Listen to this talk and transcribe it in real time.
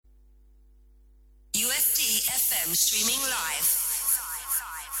FM streaming live.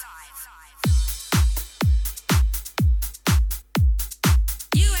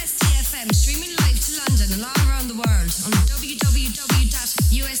 USCFM streaming live to London and all around the world on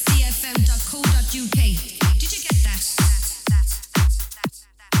www.uscfm.co.uk. Did you get that?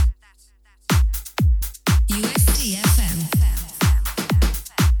 USCFM.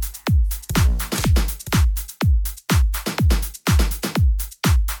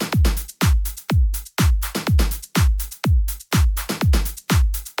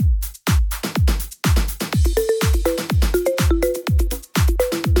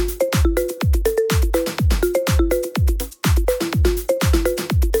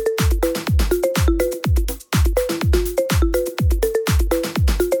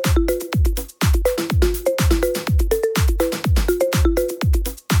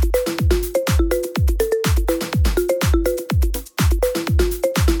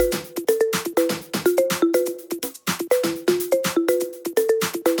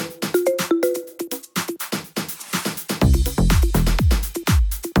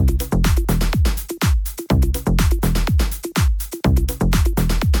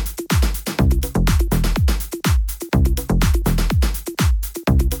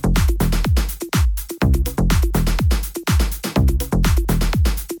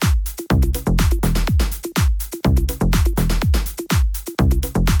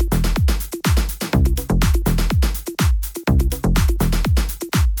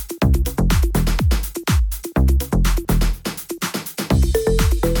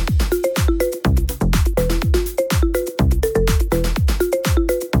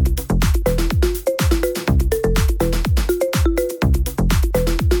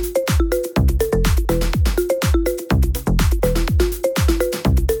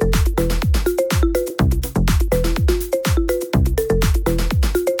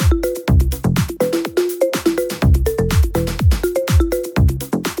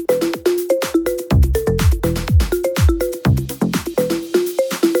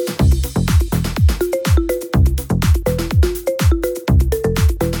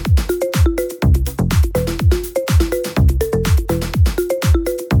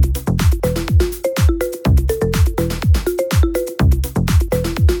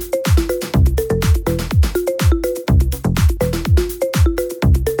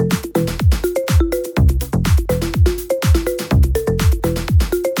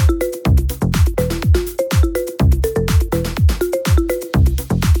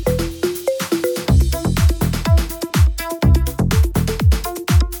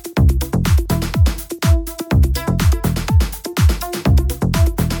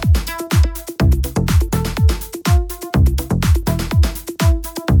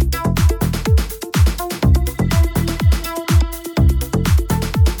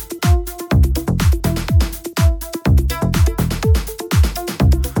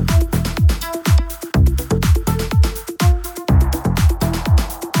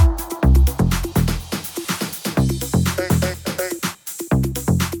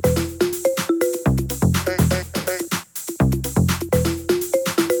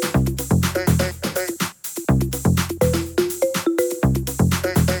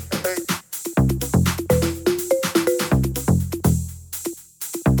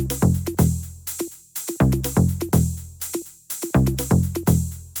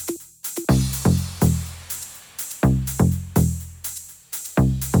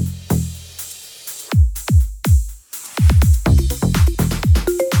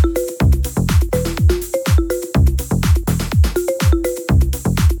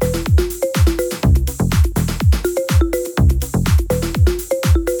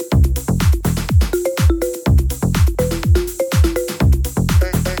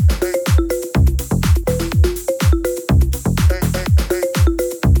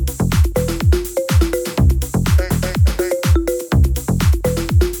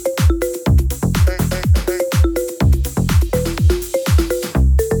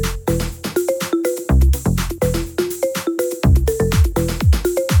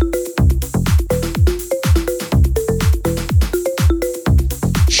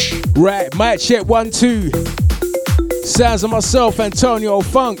 Right, mic check 1, 2. Sounds of myself, Antonio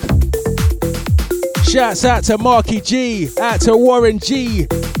Funk. Shouts out to Marky G, out to Warren G.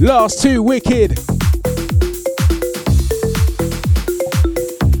 Last two, wicked.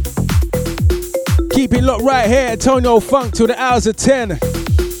 Keep it locked right here, Antonio Funk till the hours of 10.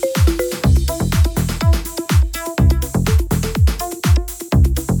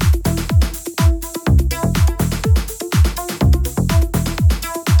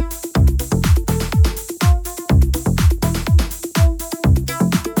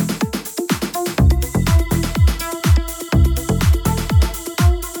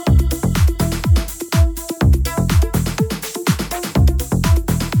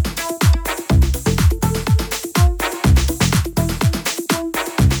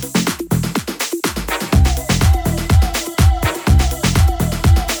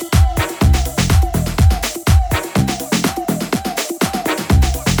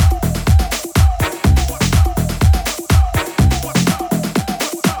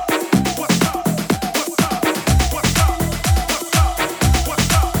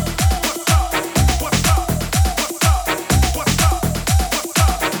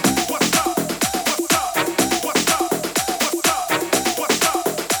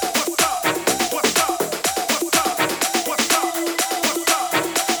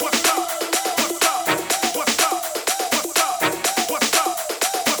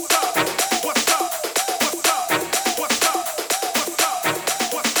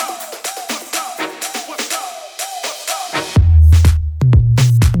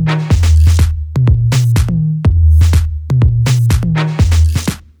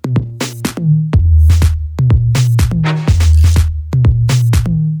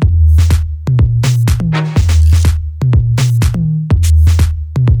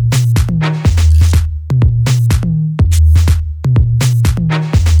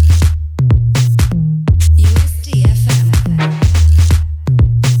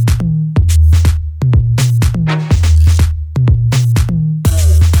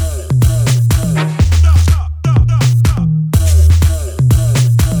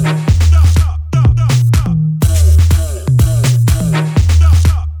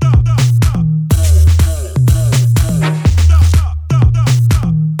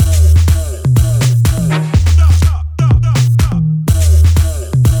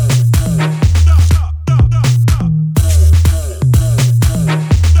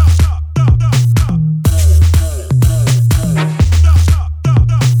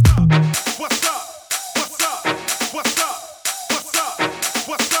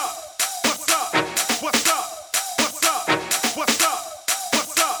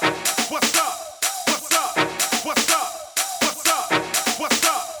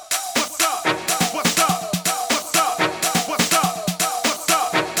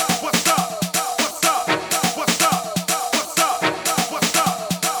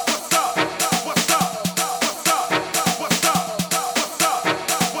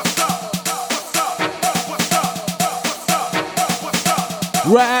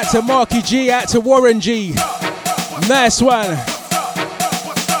 Right out to Marky G, out to Warren G. Nice one.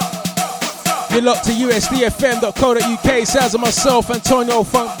 You're locked to usdfm.co.uk. Sounds of myself, Antonio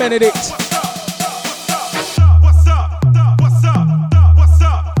Funk Benedict.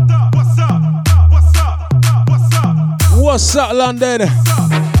 What's up, London?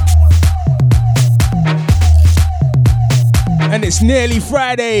 And it's nearly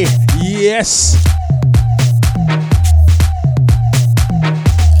Friday. Yes.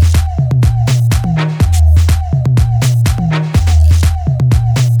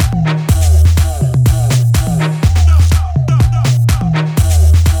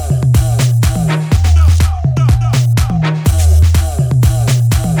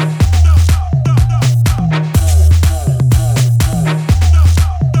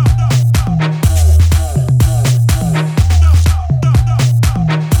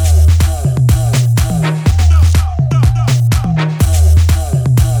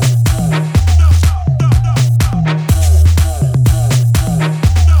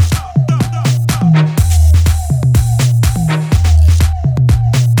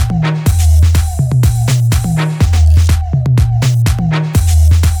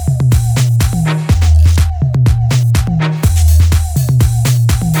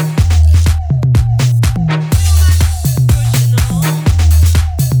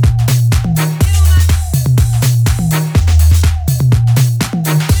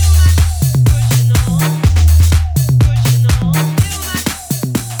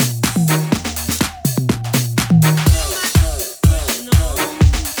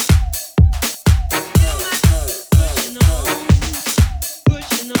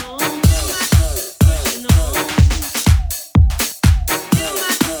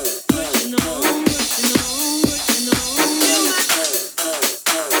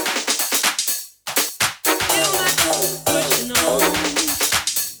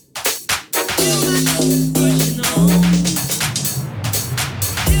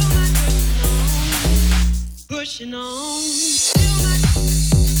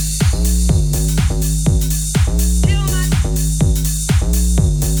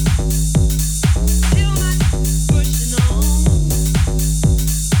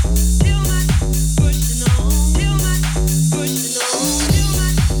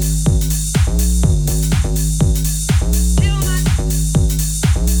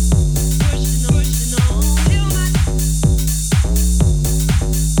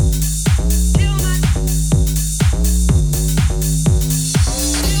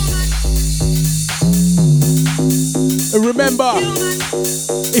 Remember,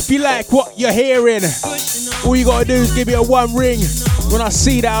 if you like what you're hearing, all you gotta do is give it a one ring. When I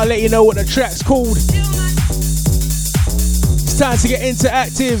see that, I'll let you know what the track's called. It's time to get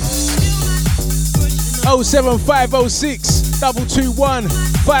interactive. 07506 221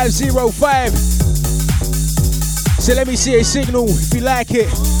 505. So let me see a signal. If you like it,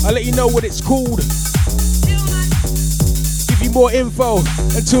 I'll let you know what it's called. Give you more info.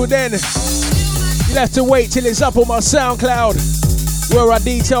 Until then, you'll have to wait till it's up on my SoundCloud, where I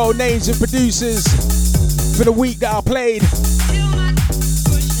detail names of producers for the week that I played.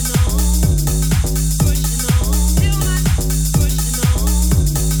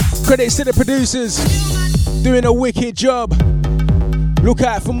 Credits to the producers, doing a wicked job. Look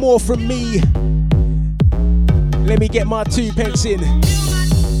out for more from me. Let me get my 2 pence in.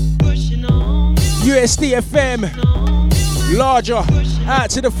 USD FM, larger, out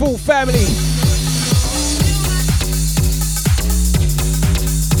to the full family.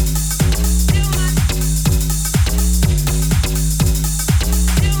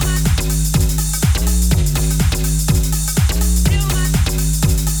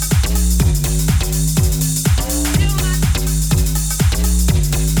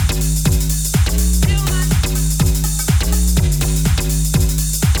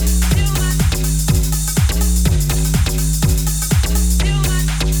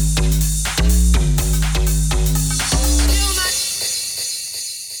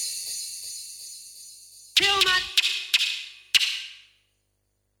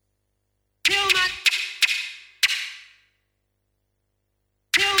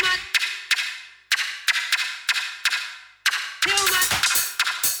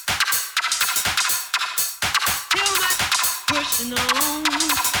 Pushing on.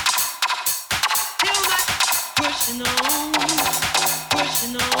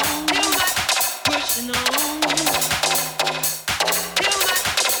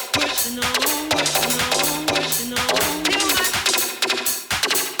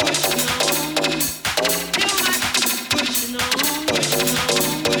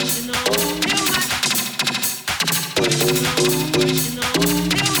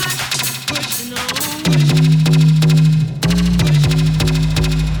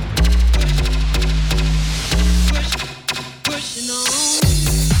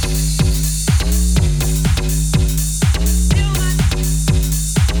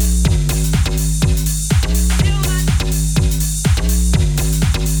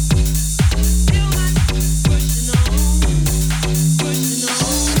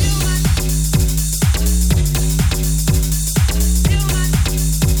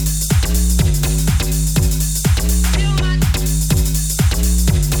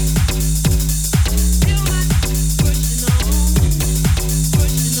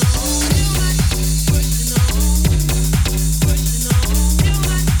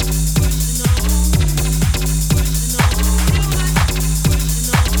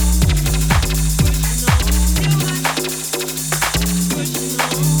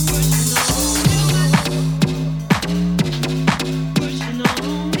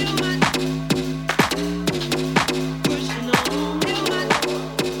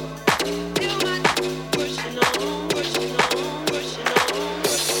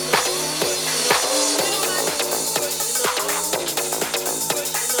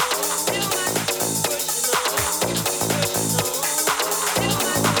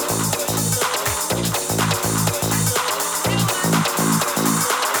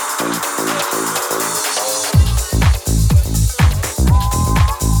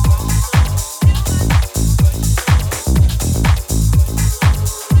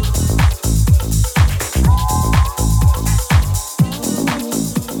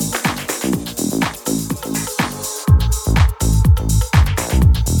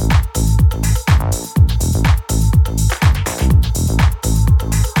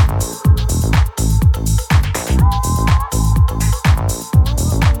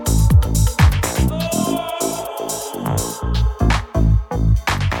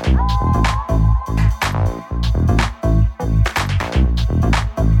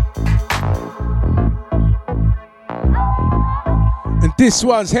 This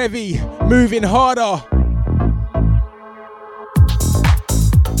one's heavy, moving harder.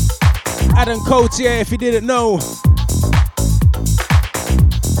 Adam Cotier, if you didn't know.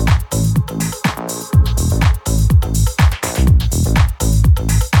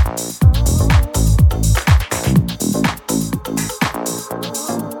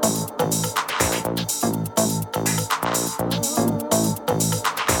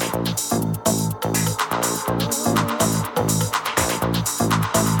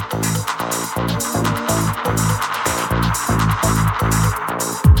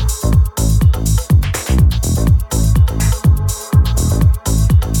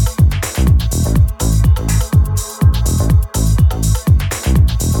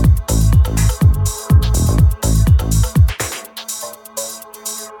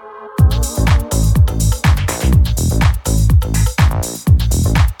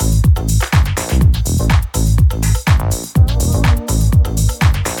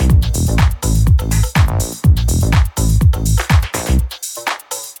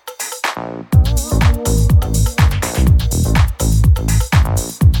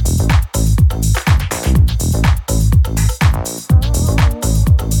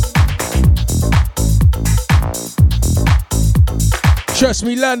 Trust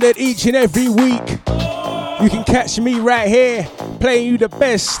me, London, each and every week. You can catch me right here, playing you the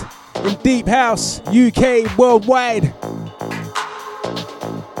best in Deep House, UK, worldwide.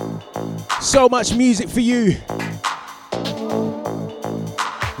 So much music for you.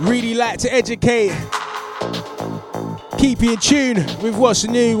 Really like to educate. Keep you in tune with what's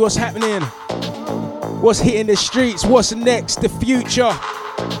new, what's happening, what's hitting the streets, what's next, the future.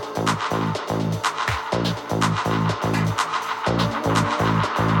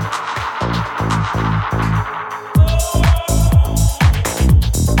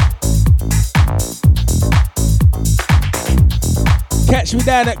 Catch me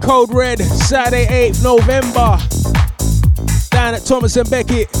down at Code Red, Saturday 8th November. Down at Thomas and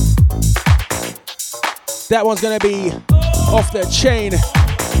Beckett. That one's gonna be off the chain.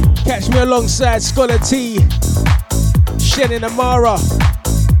 Catch me alongside Scholar T, Shannon Amara,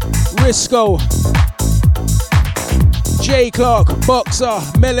 Risco, J Clark, Boxer,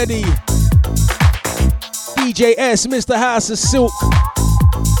 Melody, DJ S, Mr. House of Silk,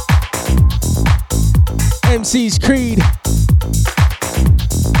 MC's Creed.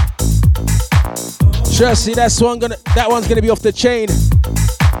 Trust me, that one's gonna be off the chain.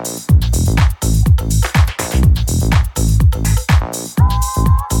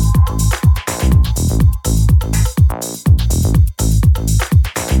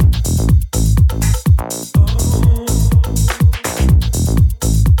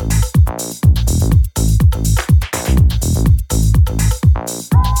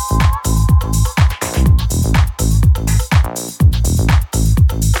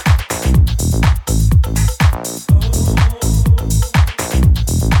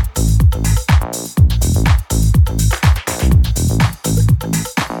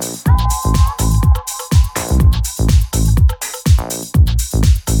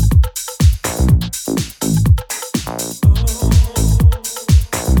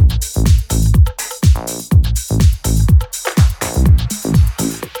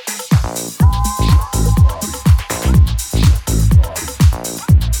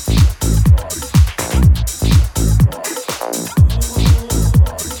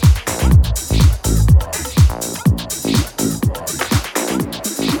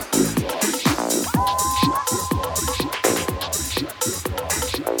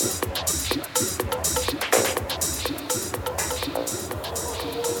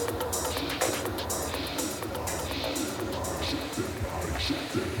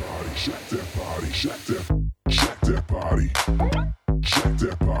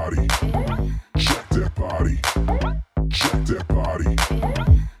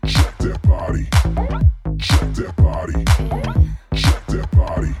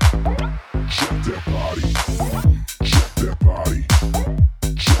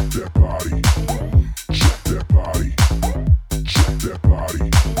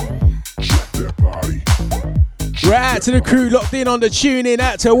 Right out to the crew locked in on the tune in,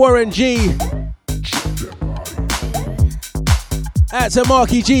 out to Warren G, out to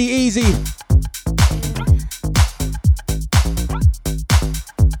Marky G, easy.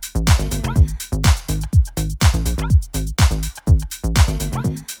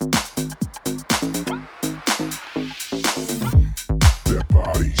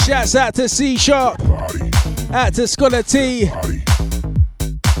 Shouts out to C Sharp, out to Scholar T.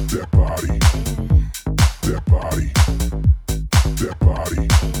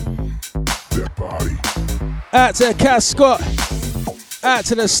 Out to Cass Scott, Out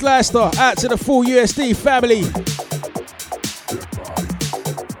to the Slicer, out to the full USD family.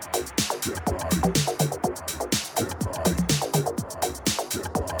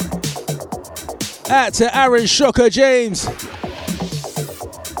 Out to Aaron Shocker James.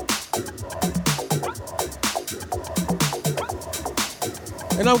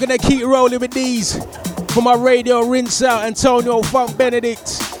 And I'm gonna keep rolling with these for my radio rinse out, Antonio Funk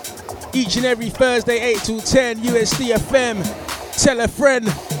Benedict. Each and every Thursday, 8 till 10, USD FM. Tell a friend.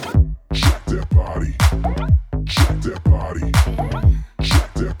 Shake that body. Shake that body.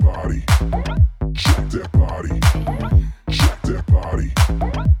 Shake that body. Shake that body. Shake that body.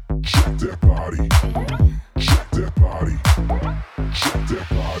 Shake that body. Shake that body. Shake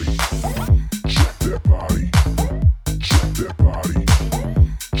that body. Shake that body. Shake that body.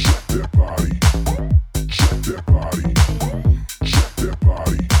 Shake that body. Shake that body. Shake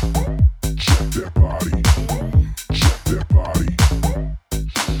that body. Shake that body. Shake that body.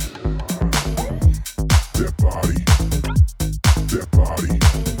 That body. That body. That body.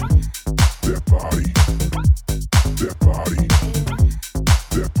 That body. That body. That body.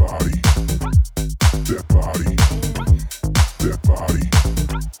 That body. That body. That body.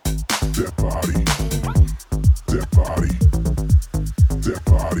 That body. That body. That body.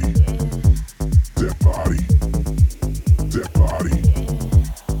 That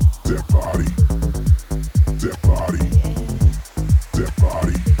body. That body. That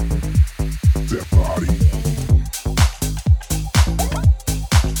body. That body.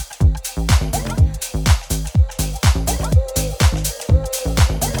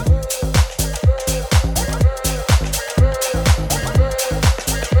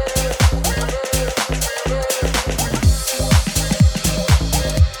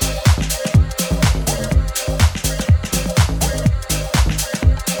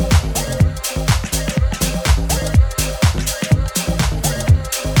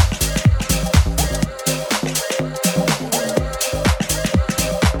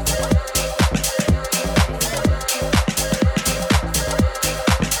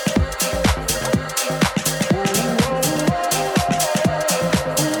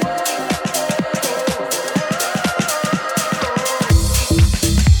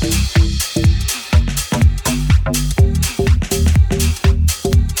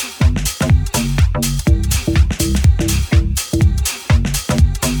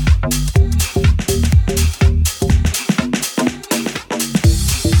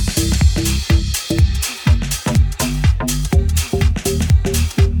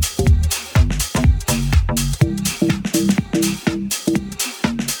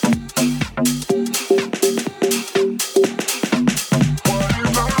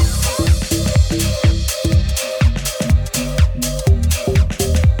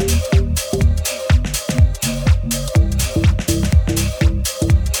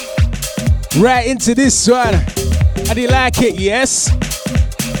 Right into this one. How do you like it? Yes.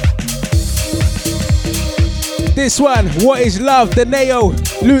 This one, What Is Love? The Neo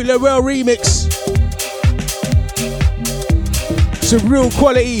Luke Laurel remix. Some real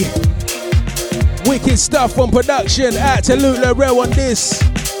quality, wicked stuff on production. Out to Luke Laurel on this.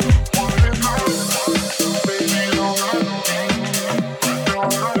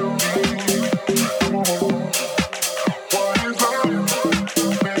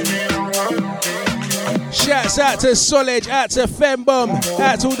 Shouts out to Solid, out to Fembomb,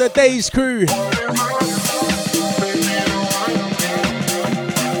 out to all the Days crew.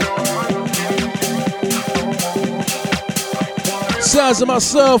 Sounds of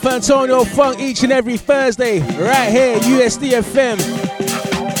myself, Antonio Funk, each and every Thursday, right here, USD FM.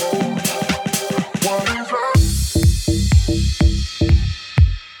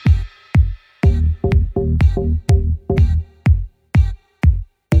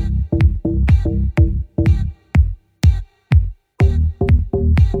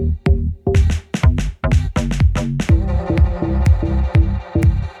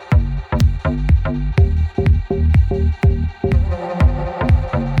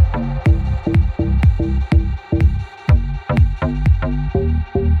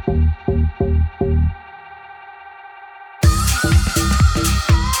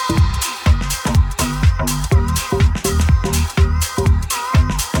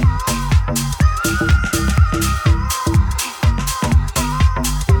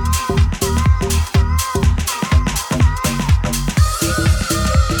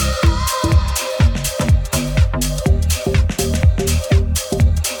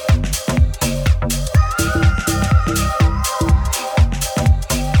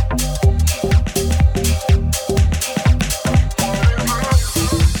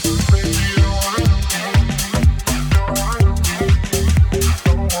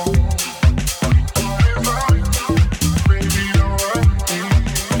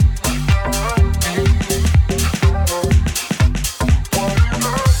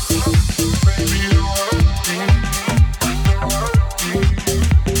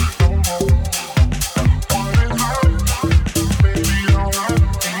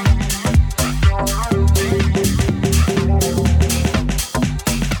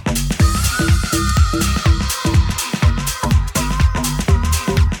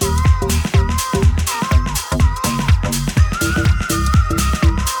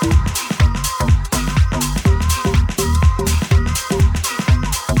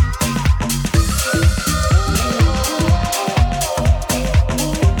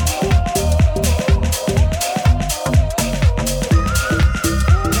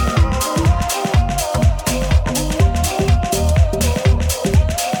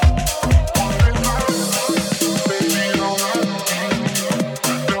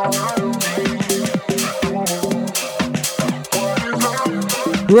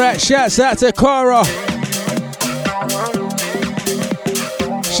 Right, shouts out to Cara.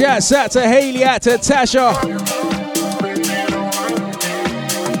 Shouts out to Haley, out to Tasha.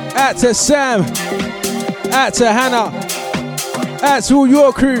 Out to Sam. Out to Hannah. Out to all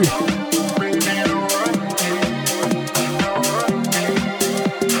your crew.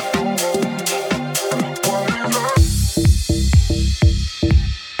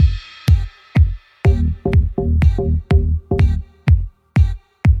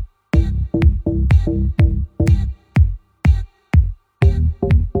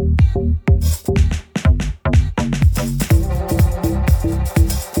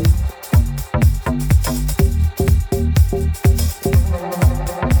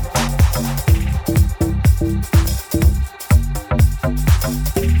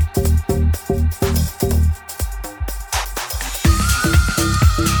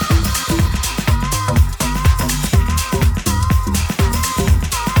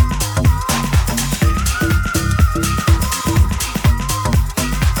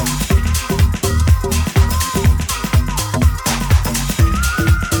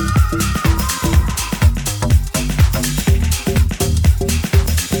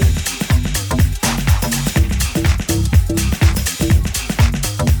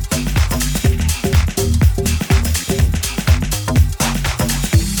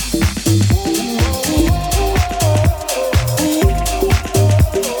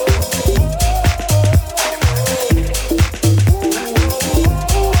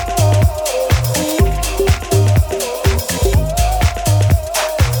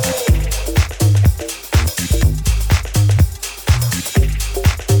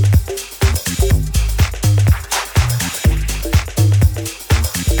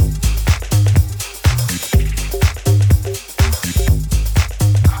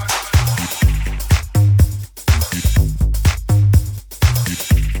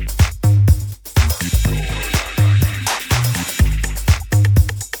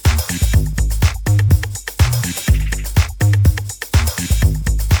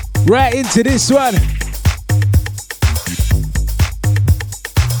 Right into this one.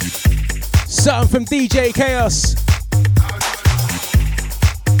 Something from DJ Chaos.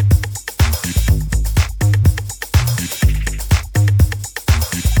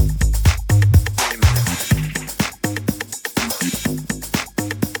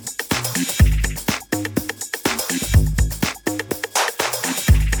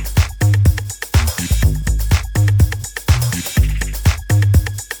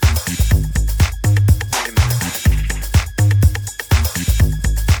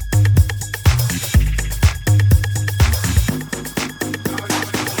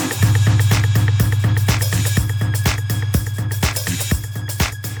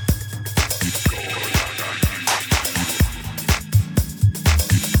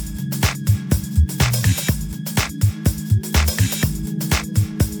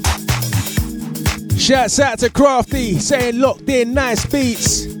 Shouts out to Crafty saying locked in, nice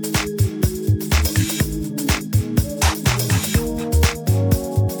beats.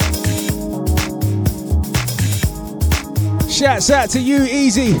 Shouts out to you,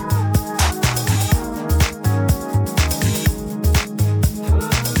 Easy.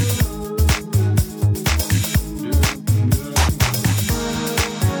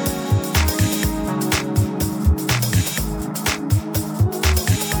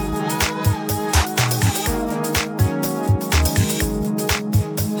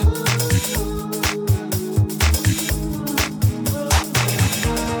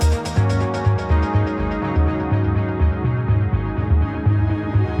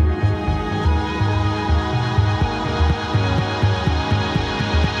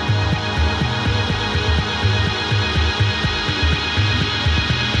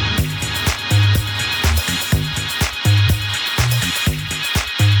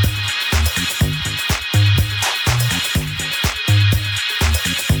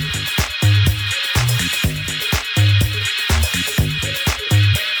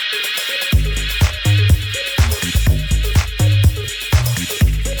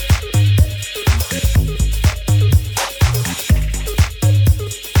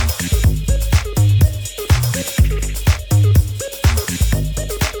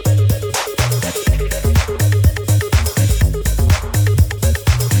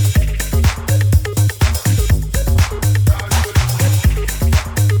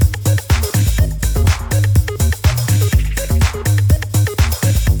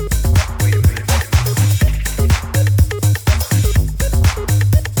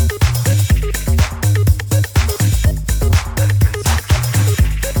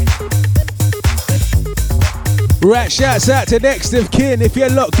 Right, shouts out to next of kin. If you're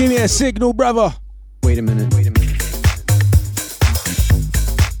locked, give me a signal, brother. Wait a minute.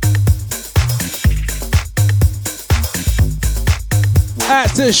 Out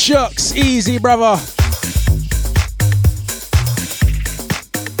to Shucks, easy, brother.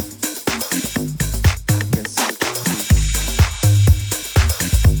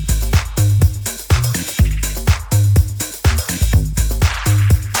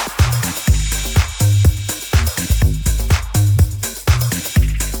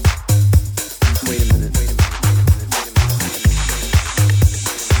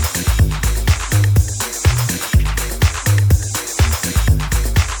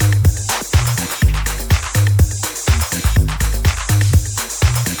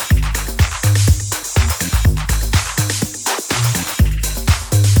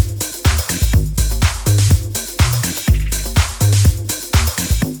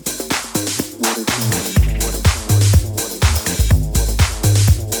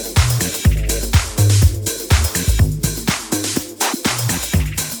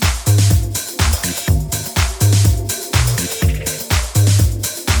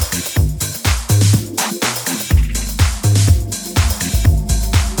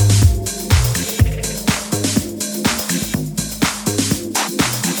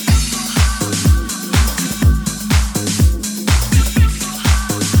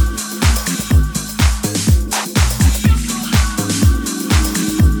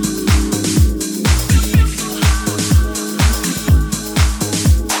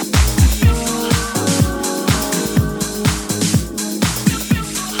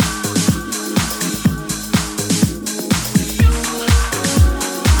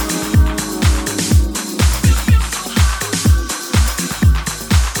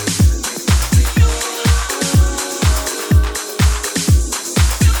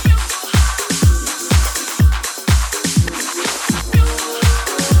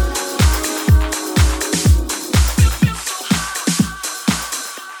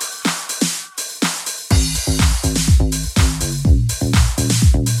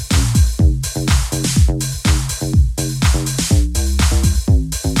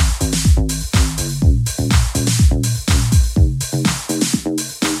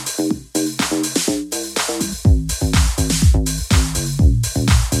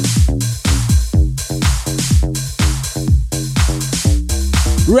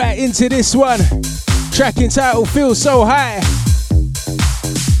 Right into this one. Track entitled Feel So High.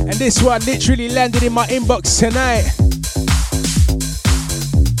 And this one literally landed in my inbox tonight.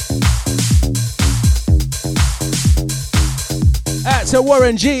 Out to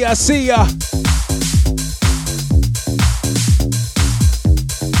Warren G, I see ya.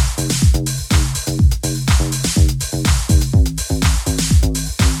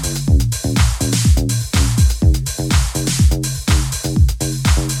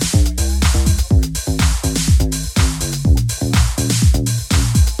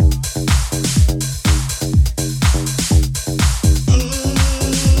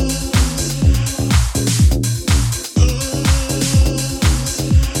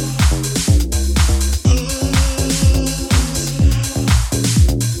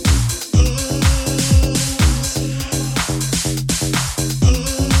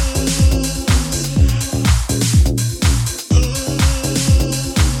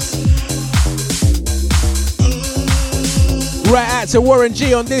 Right out to Warren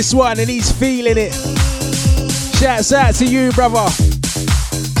G on this one, and he's feeling it. Shouts out to you, brother.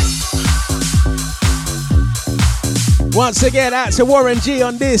 Once again, out to Warren G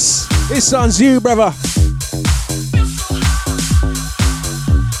on this. This song's you, brother.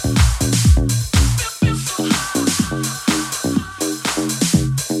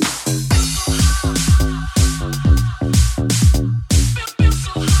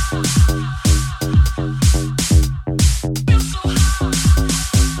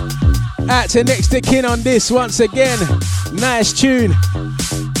 Out to next to kin on this once again. Nice tune.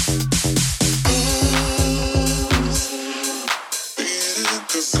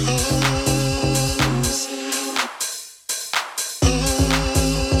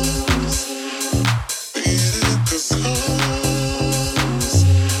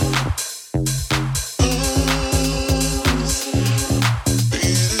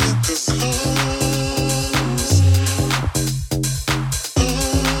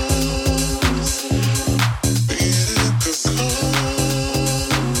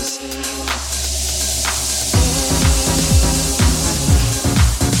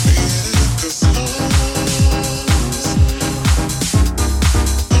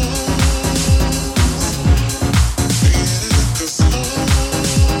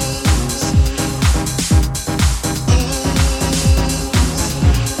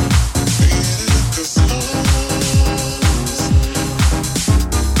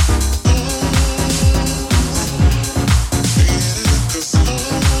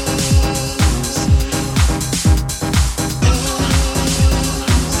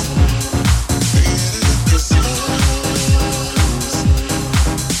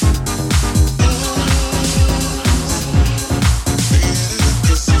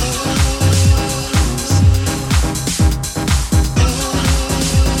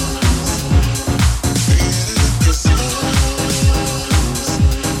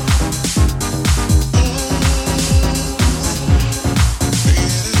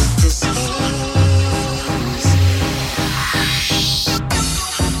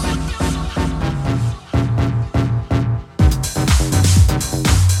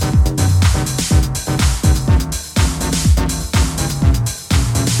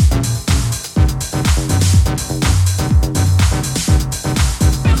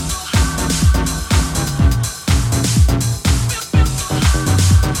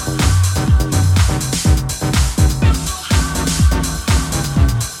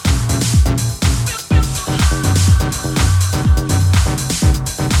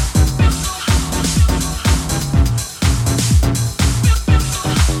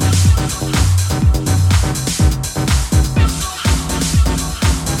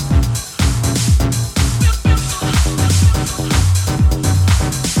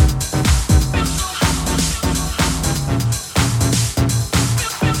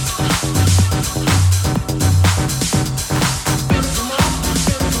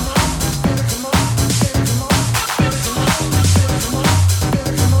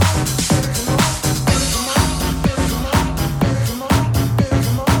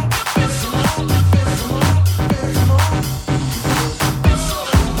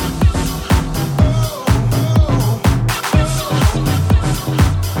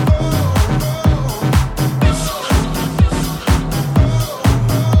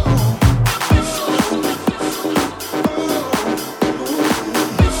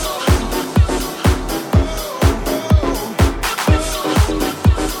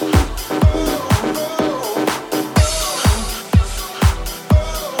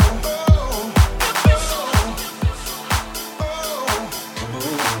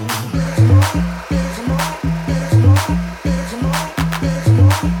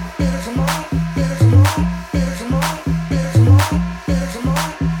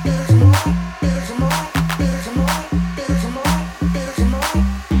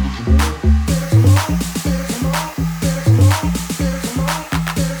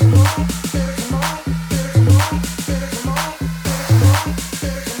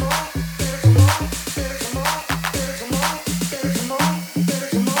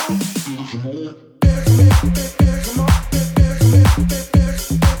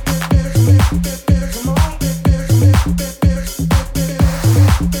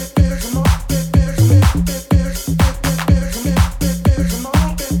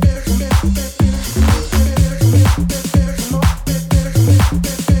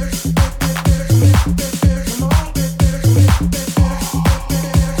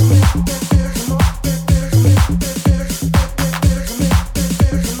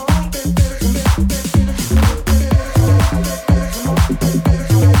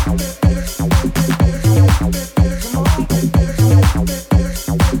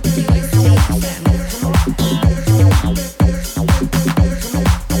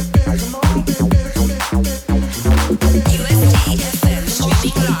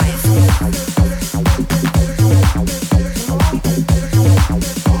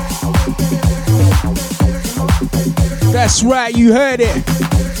 That's right, you heard it.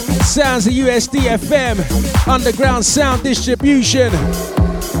 Sounds of USD FM, underground sound distribution.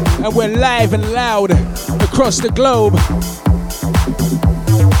 And we're live and loud across the globe.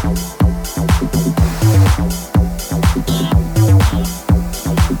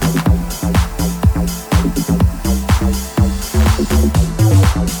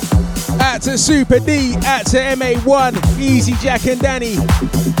 Out to Super D, out to MA1, Easy Jack and Danny.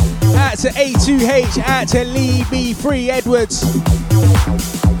 Out to A2H, out to Lee B3 Edwards.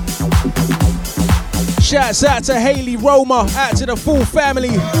 Shouts out to Haley Roma, out to the full family.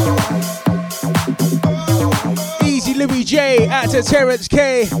 Easy Louis J, out to Terrence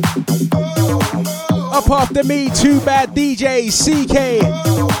K. Up after me, Too Bad DJ, CK.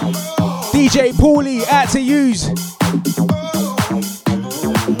 DJ Paulie, out to yous.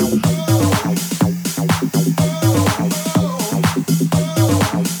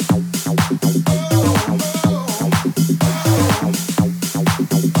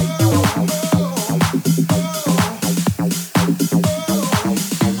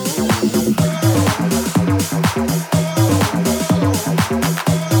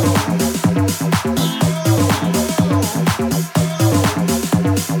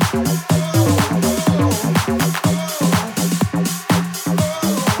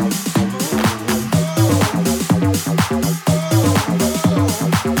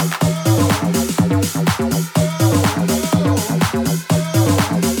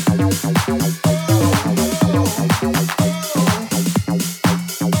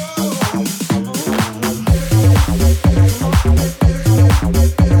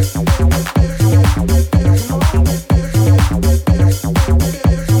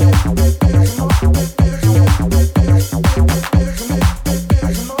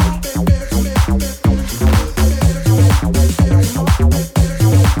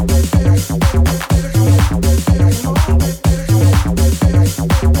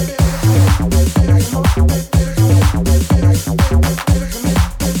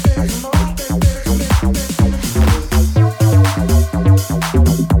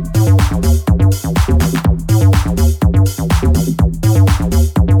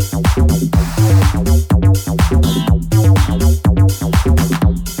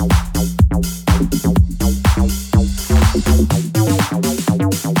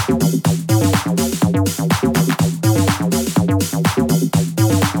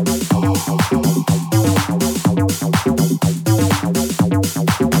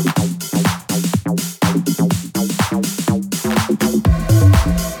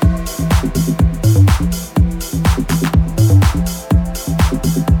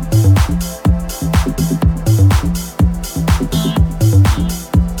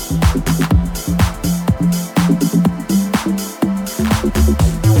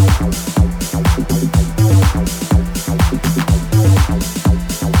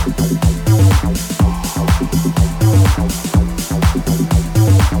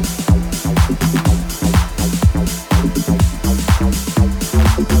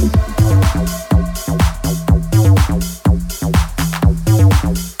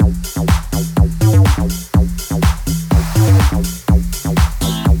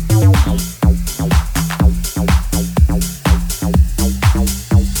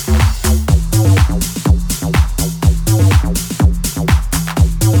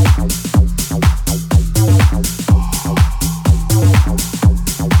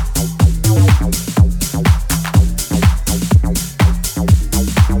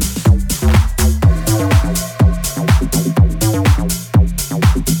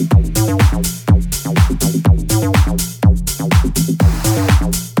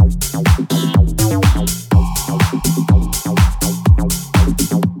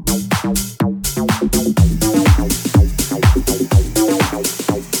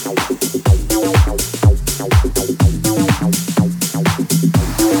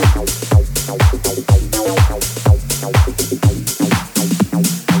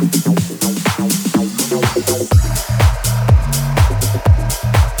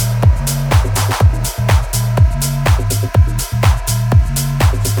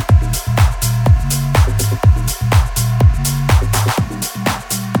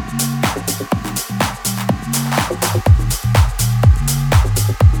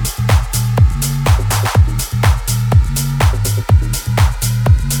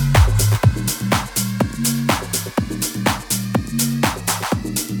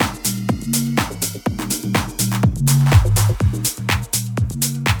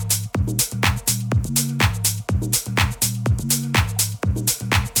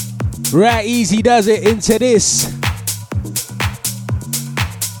 Right, easy does it into this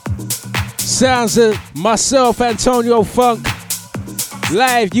sounds of myself, Antonio Funk,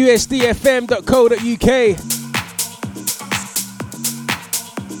 live usdfm.co.uk.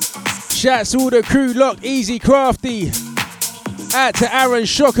 Shouts to all the crew locked, Easy Crafty. Out to Aaron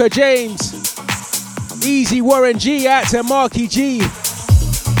Shocker James. Easy Warren G. Out to Marky G.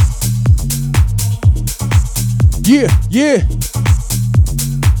 Yeah, yeah.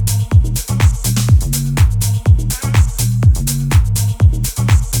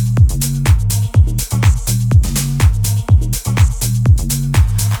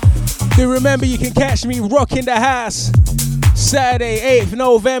 Do remember you can catch me rocking the house Saturday 8th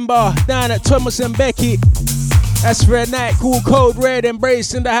November down at Thomas and Beckett. That's for a night called Code Red,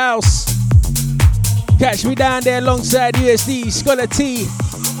 Embrace in the house. Catch me down there alongside USD, Scholar T,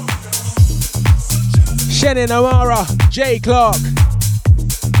 Shannon Amara, Jay Clark,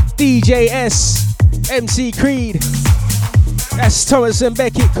 DJ S, MC Creed. That's Thomas and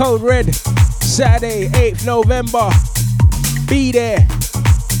Beckett, Code Red, Saturday 8th November. Be there.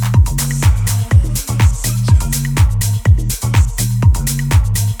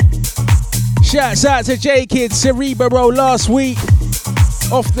 Shouts out to J-Kid, Cerebro last week.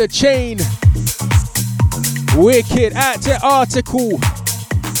 Off the chain. Wicked. Out to Article.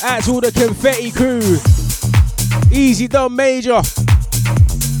 Out to all the Confetti crew. Easy Done Major.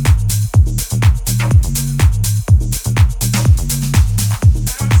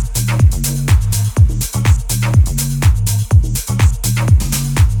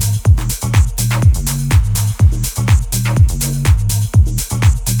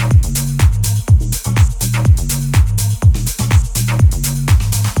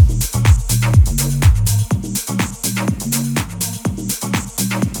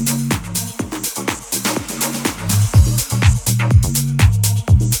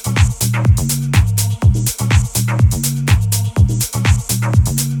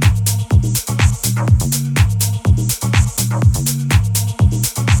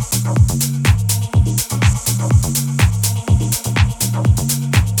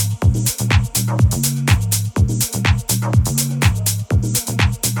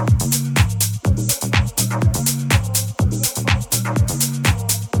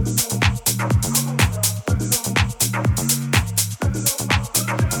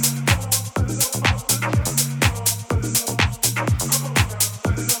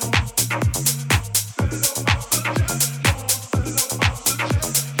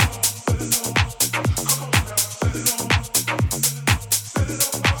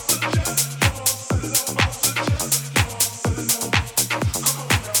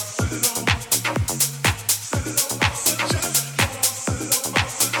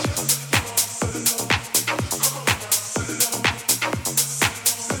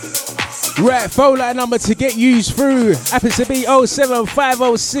 Right, phone line number to get used through happens to be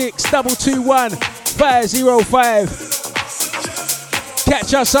 07506 221 505.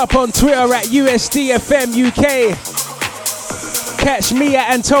 Catch us up on Twitter at USDFM UK. Catch me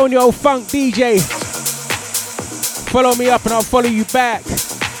at Antonio Funk DJ. Follow me up and I'll follow you back.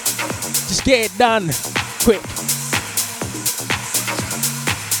 Just get it done quick.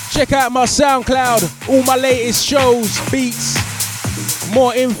 Check out my SoundCloud, all my latest shows, beats,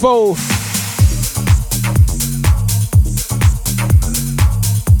 more info.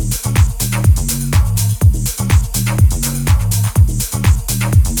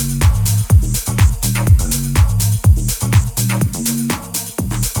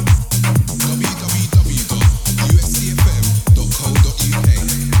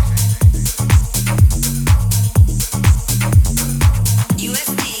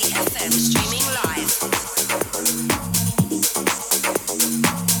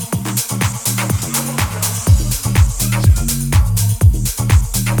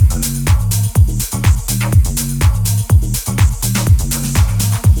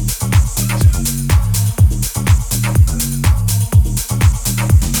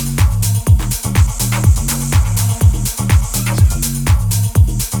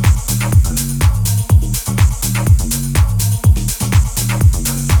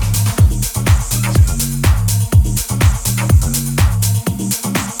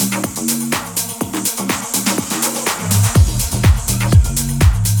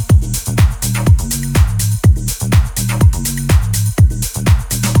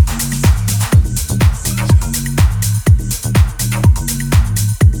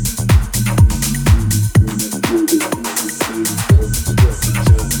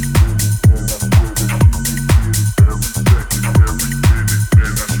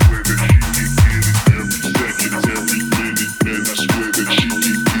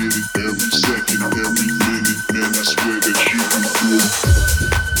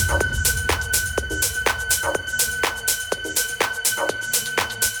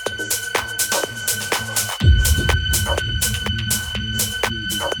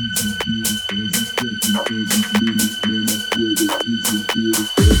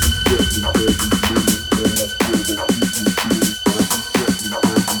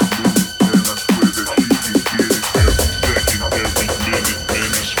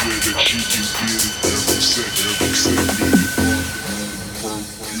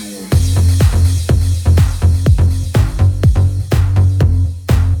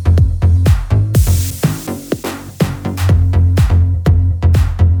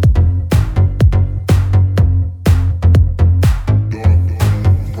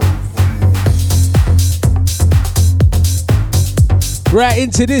 Right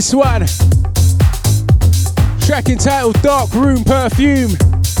into this one. Track entitled Dark Room Perfume.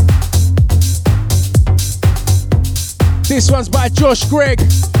 This one's by Josh Gregg,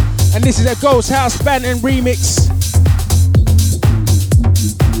 and this is a Ghost House Bantam remix.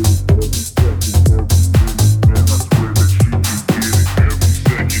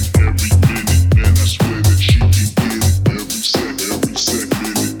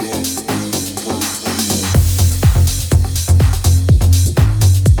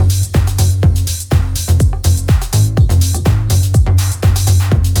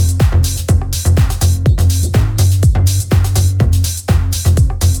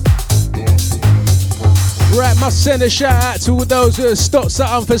 Must send a shout out to all those who have stopped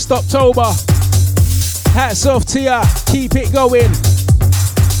something for Stoptober. Hats off to ya, keep it going.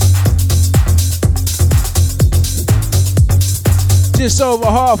 Just over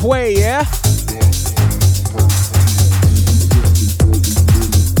halfway, yeah?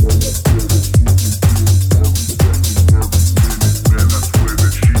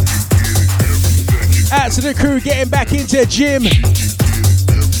 Out to the crew getting back into gym.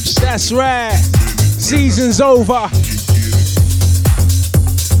 That's right. Season's over.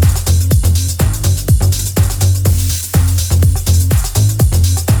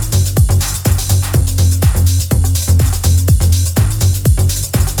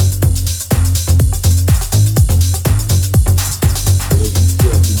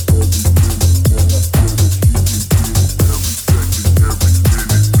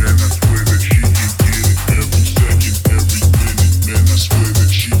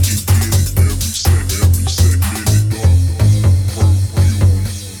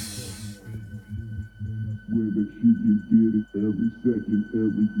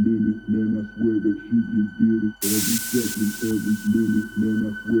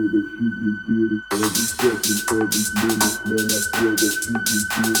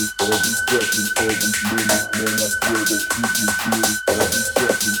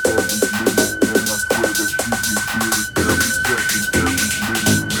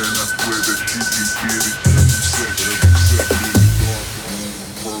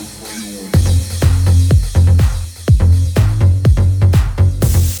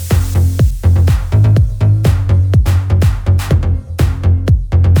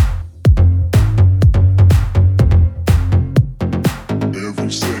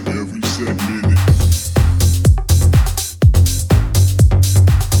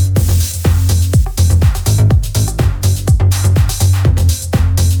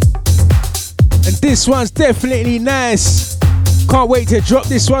 This one's definitely nice. Can't wait to drop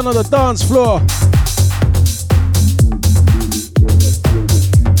this one on the dance floor.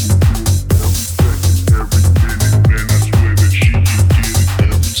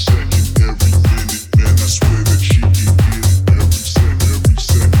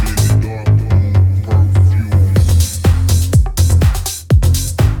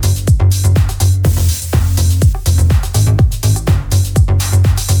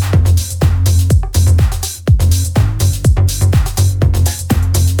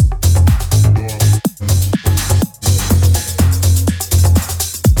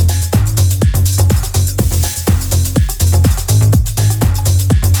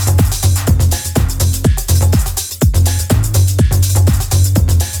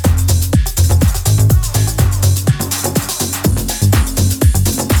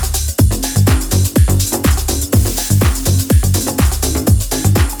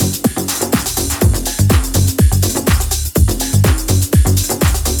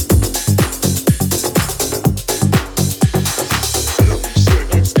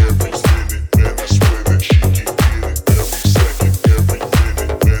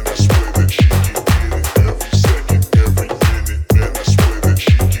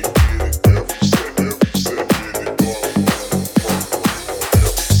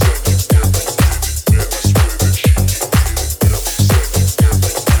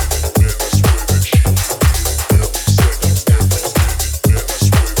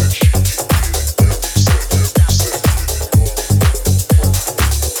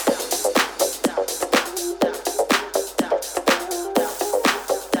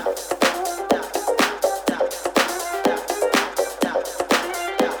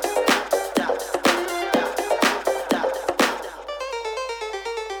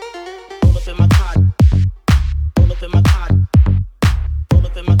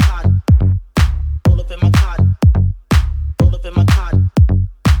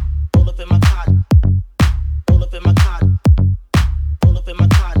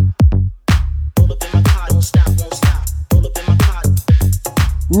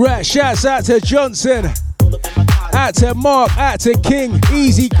 Right, shouts out to Johnson, out to Mark, out to King,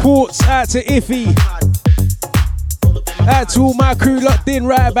 Easy Quartz, out to Iffy, out to all my crew locked in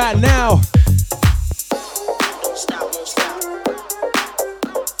right about now.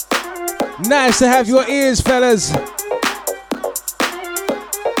 Nice to have your ears, fellas.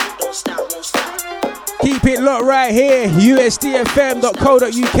 Keep it locked right here, usdfm.co.uk.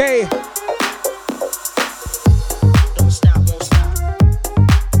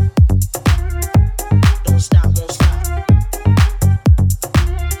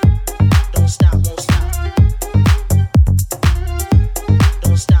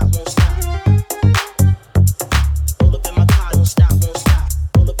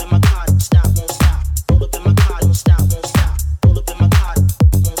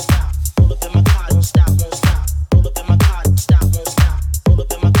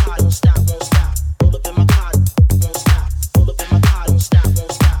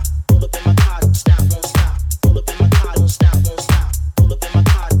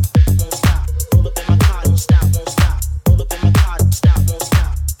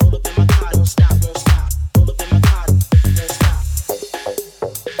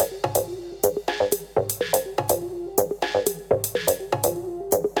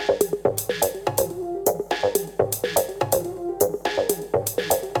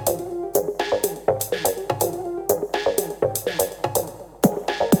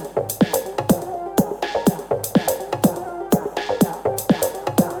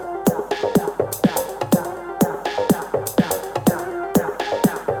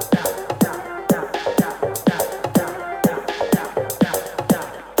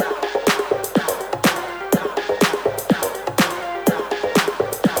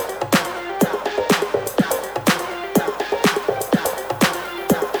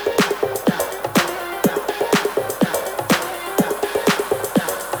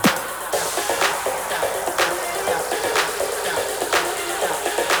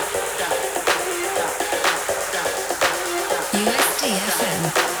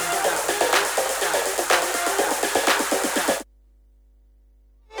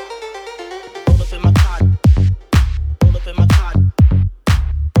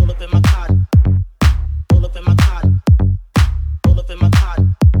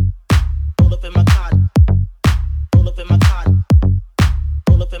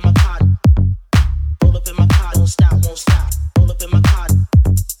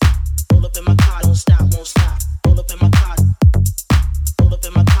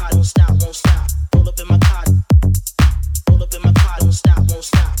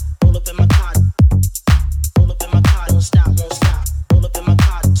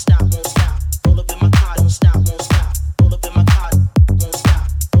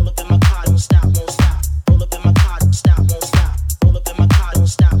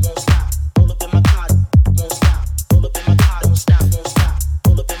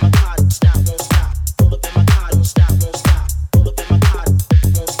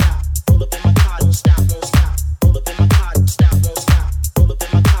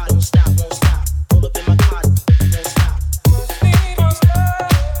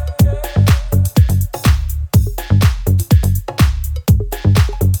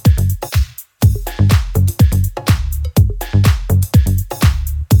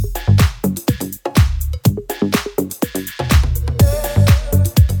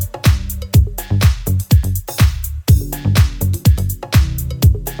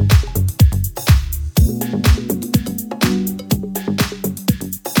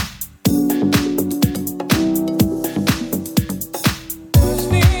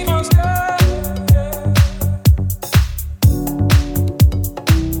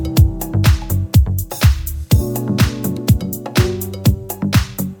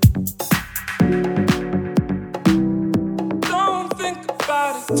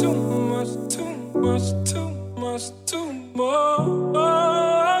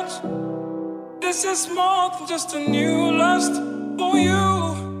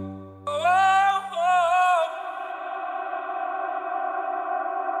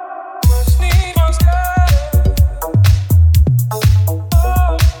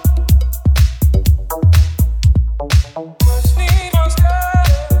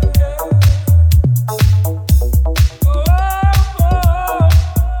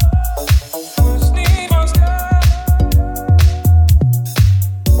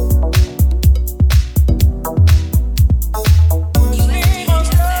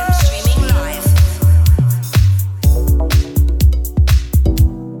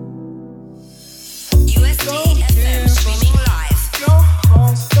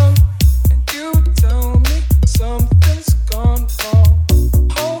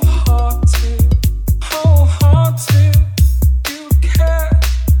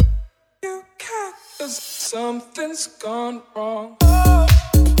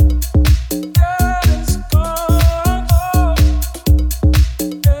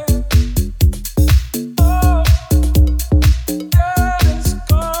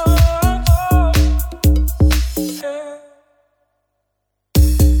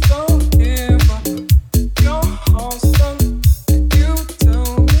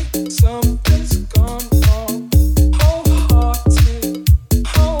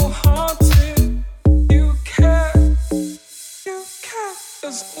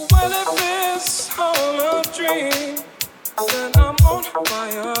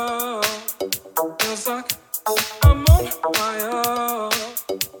 fire. Feels like I'm on fire.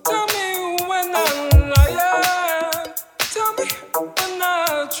 Tell me when I'm lying. Tell me when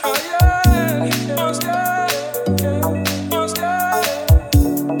I'm trying. I'm scared. I'm scared.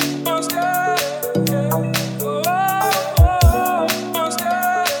 I'm scared. Oh, I'm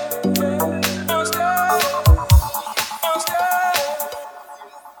scared. I'm scared. I'm scared.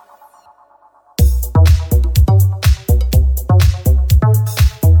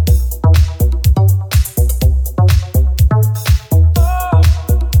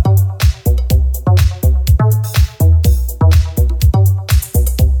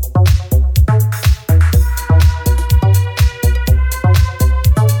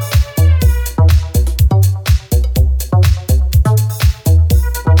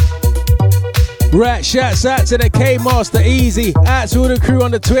 Right, shouts out to the K-Master Easy. Out to all the crew on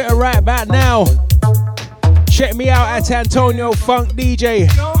the Twitter right about now. Check me out at Antonio Funk DJ.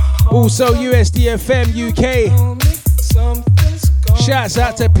 Also USDFM UK. Shouts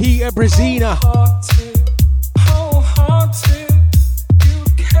out to Peter Brazina.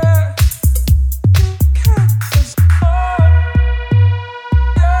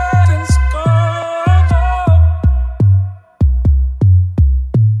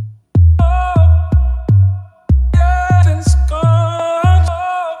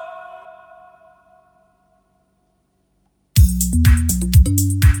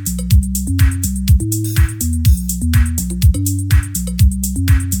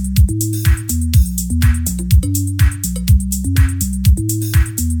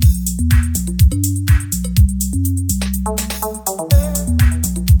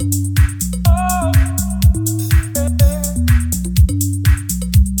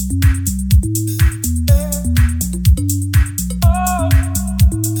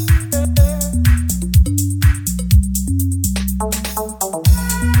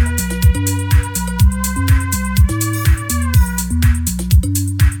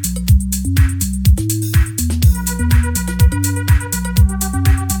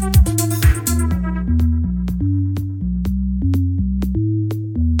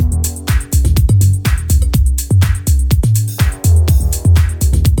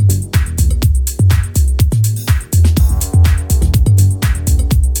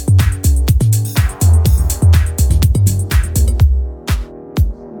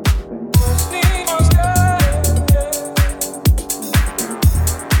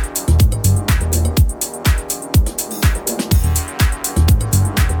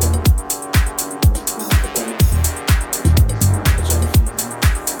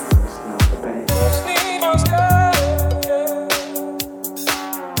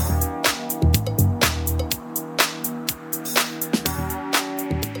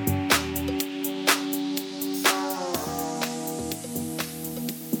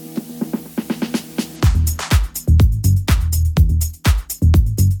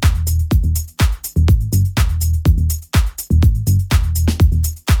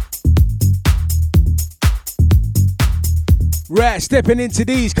 Right, stepping into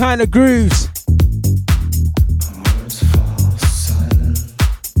these kind of grooves.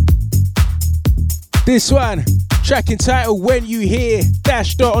 This one, track entitled When You Hear,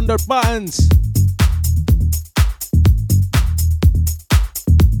 dash dot on the buttons.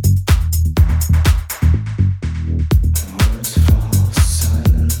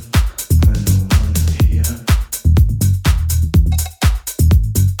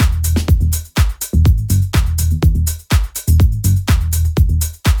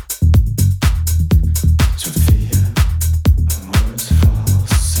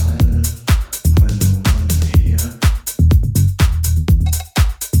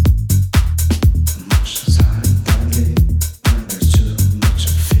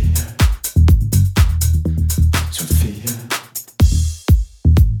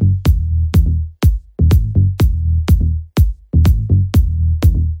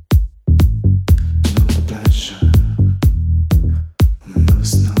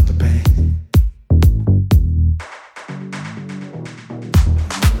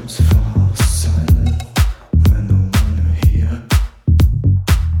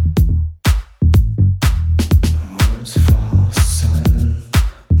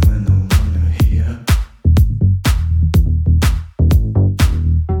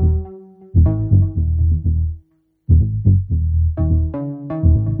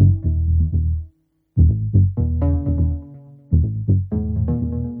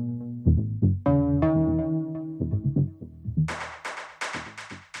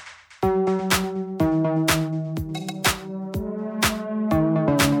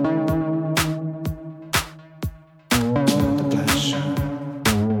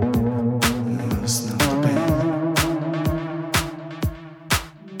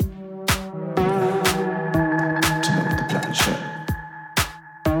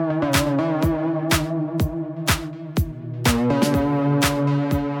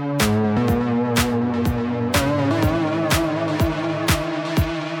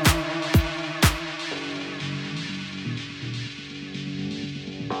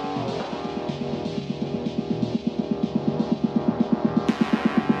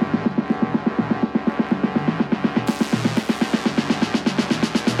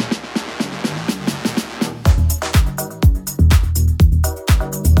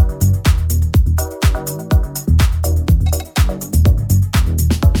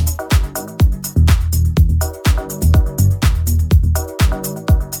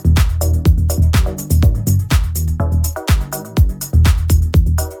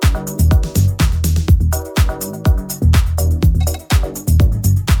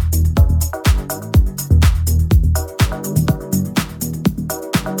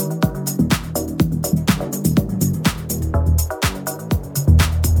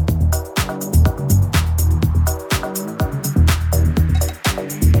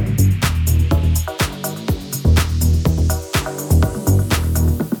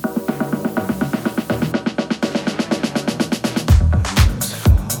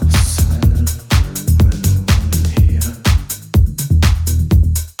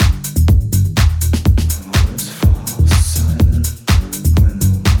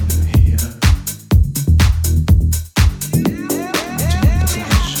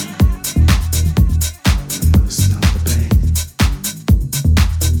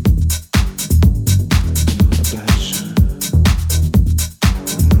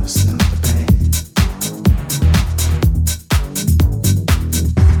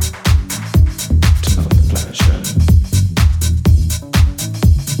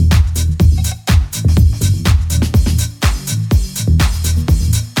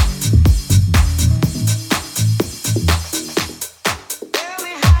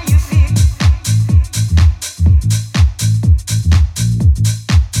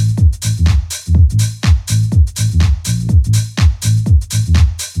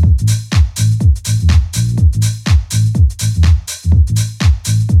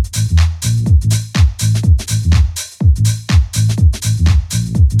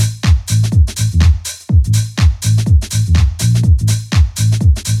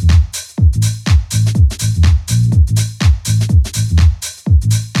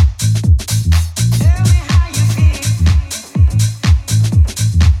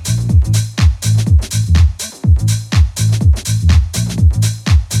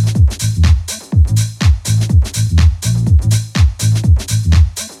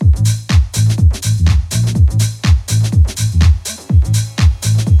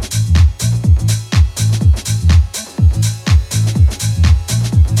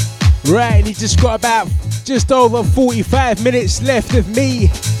 Right, and you just got about just over 45 minutes left of me.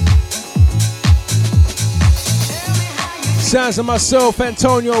 Sounds of myself,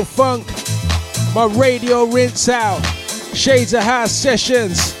 Antonio Funk, my radio rinse out, Shades of House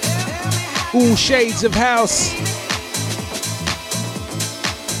sessions, all shades of house.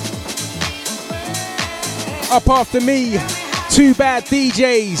 Up after me, two bad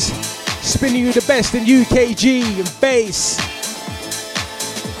DJs, spinning you the best in UKG and bass.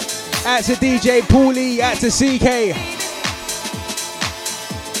 Out to DJ Paulie, out to CK.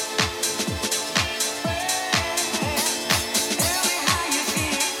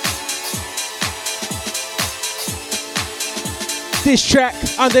 This track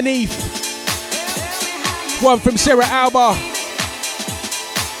underneath, one from Sarah Alba,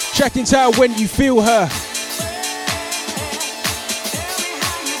 track entitled When You Feel Her.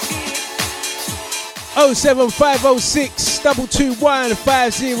 Oh 07506 221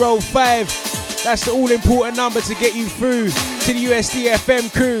 505. That's the all important number to get you through to the USD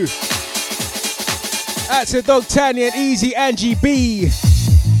FM crew. Out to Dog Tanya and Easy Angie B.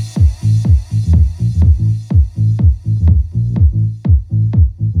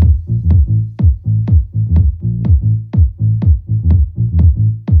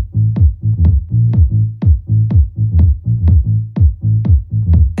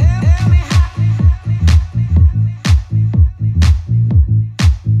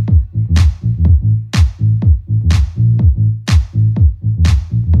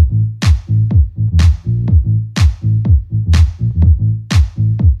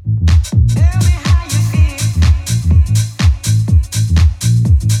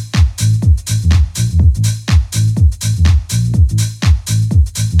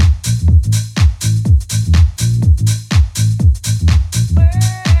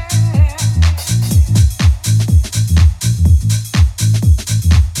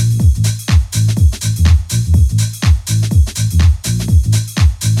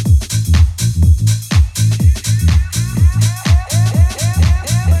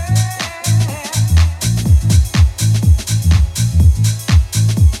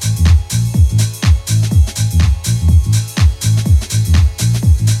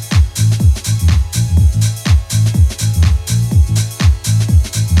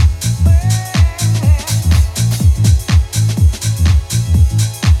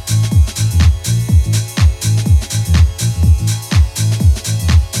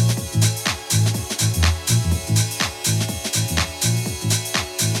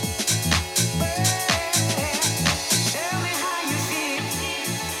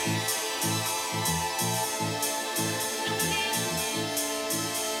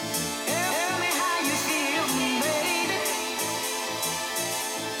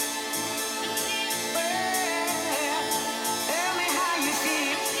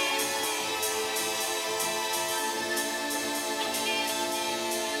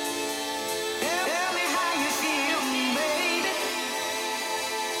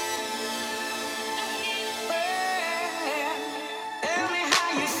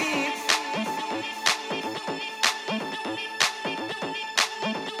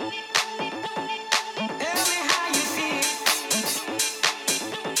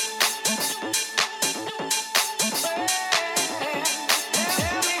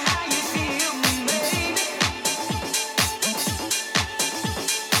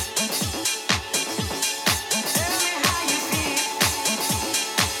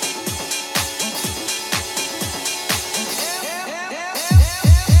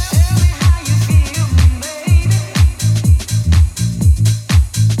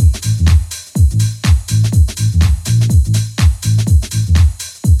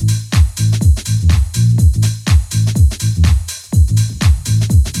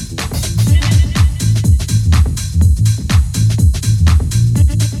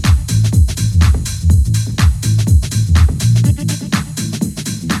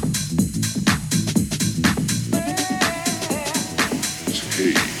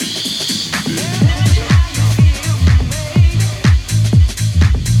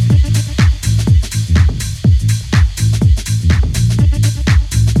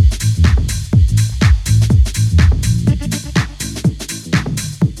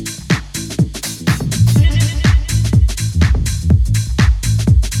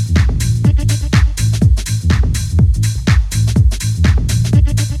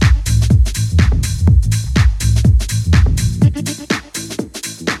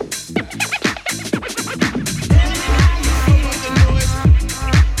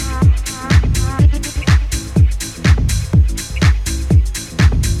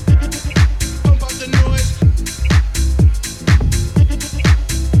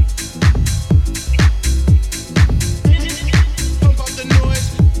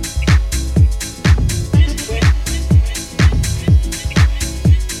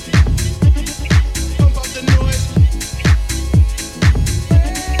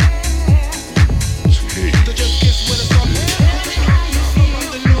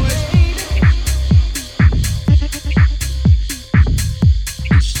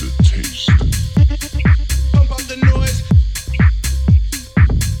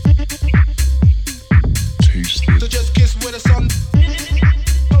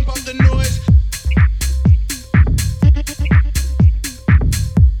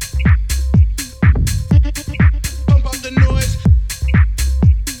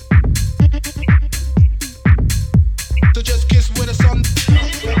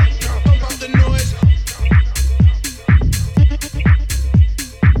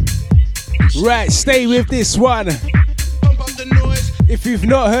 Right, stay with this one. If you've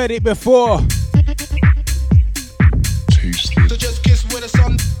not heard it before,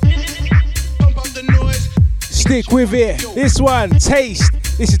 stick with it. This one, Taste.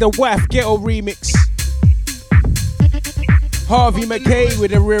 This is the WAF Ghetto remix. Harvey McKay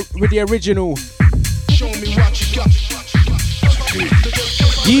with the original. Show me what you got.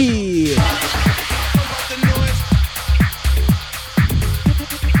 Yeah.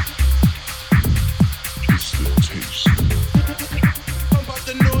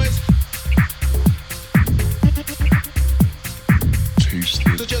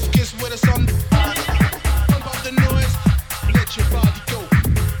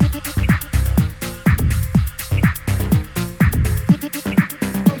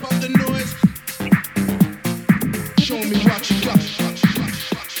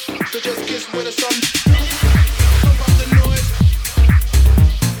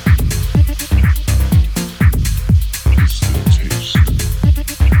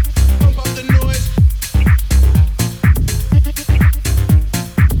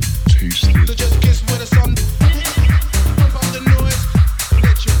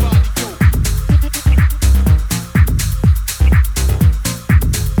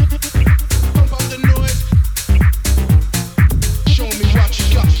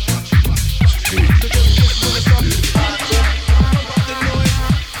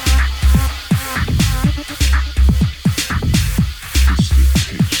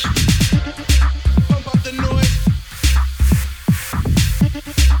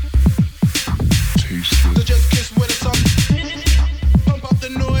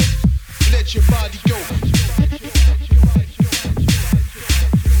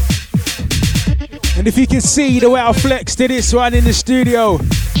 And if you can see the way I flex to this one in the studio,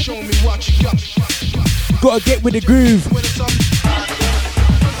 gotta get with the groove.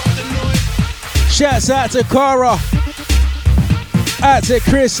 Shouts out to Cara, out to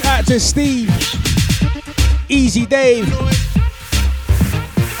Chris, out to Steve, Easy Dave,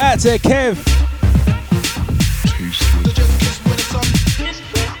 out to Kev.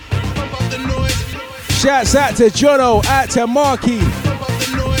 Shouts out to Jono, out to Marky,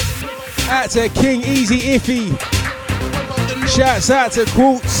 out to King Easy Iffy. Shouts out to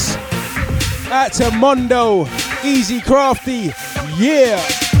Quartz, out to Mondo, Easy Crafty, yeah.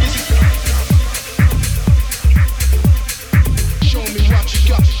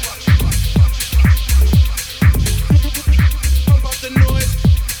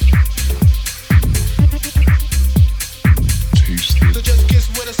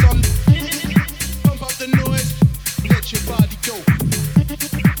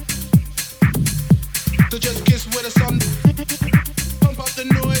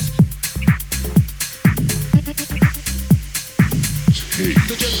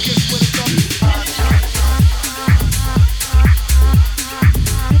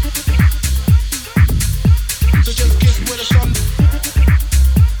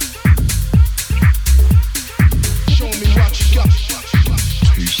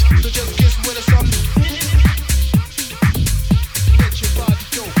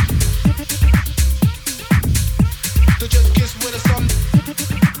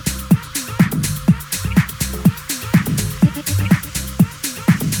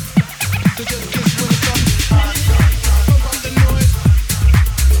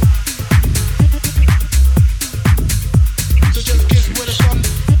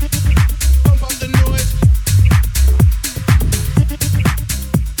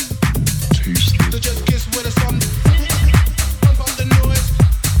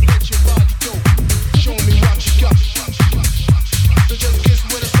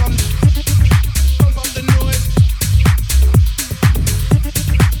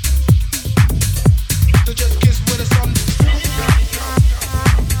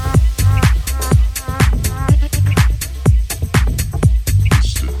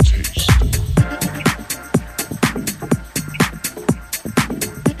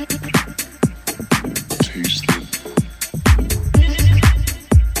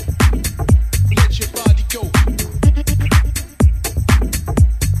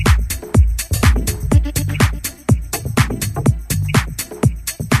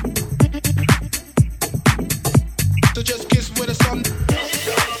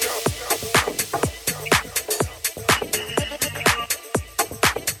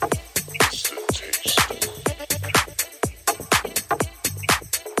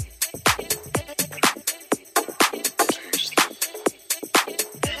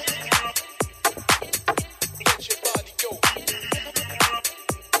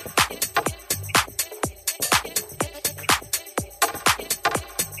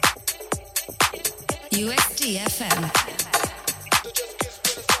 USD FM.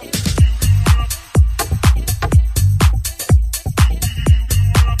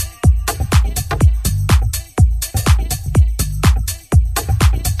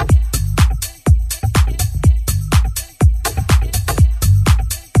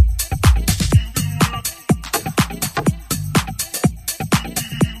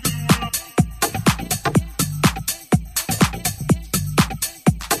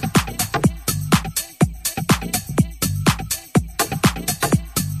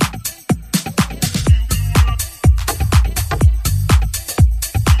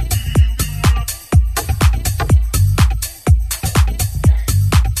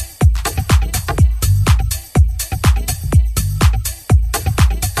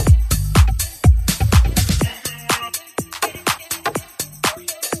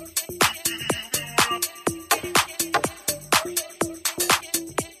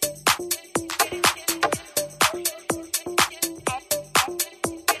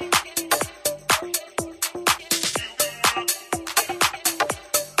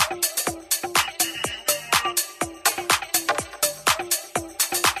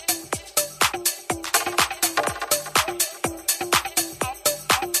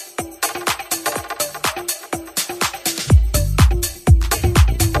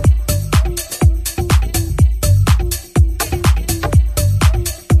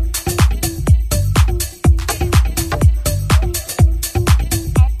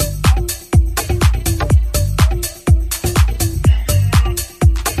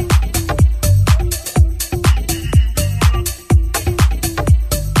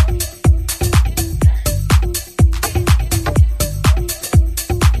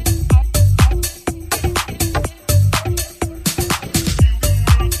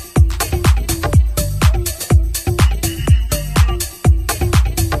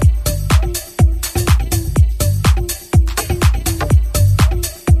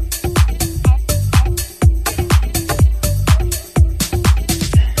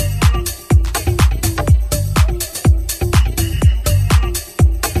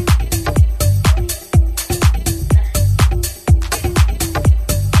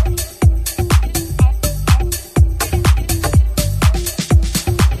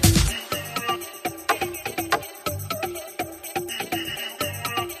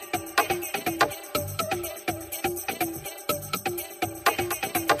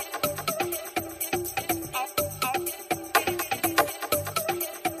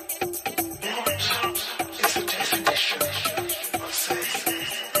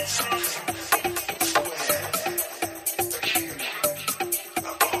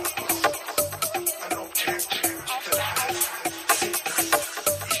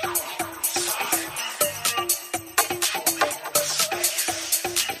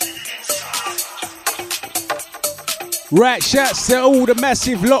 Right, shouts to all the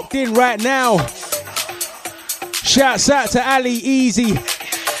massive locked in right now. Shouts out to Ali Easy.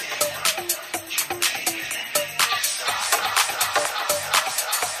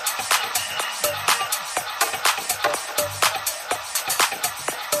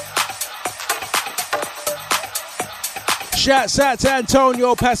 Shouts out to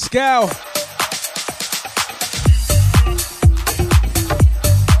Antonio Pascal.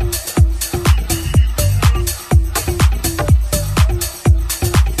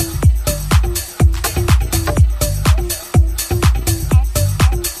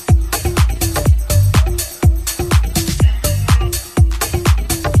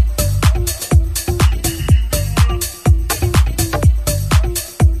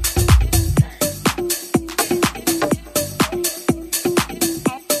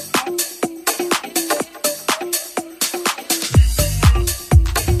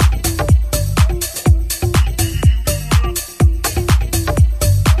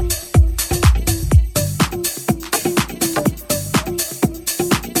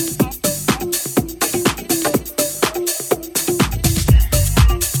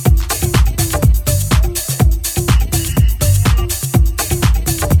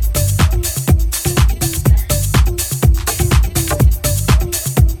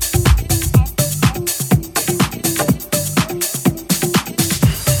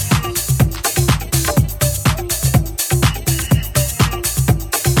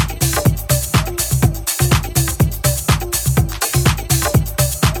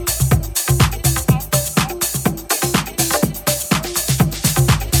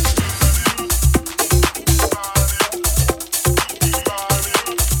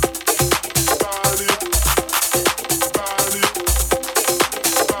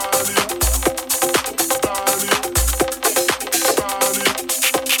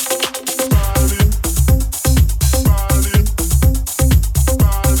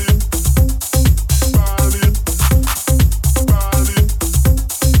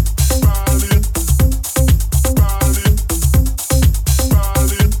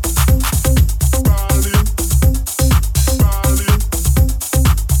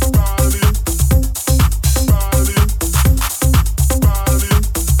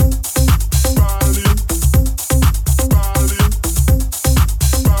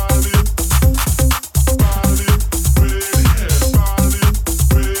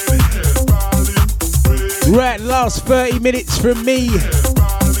 last 30 minutes from me.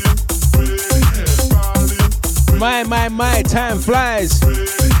 My, time flies.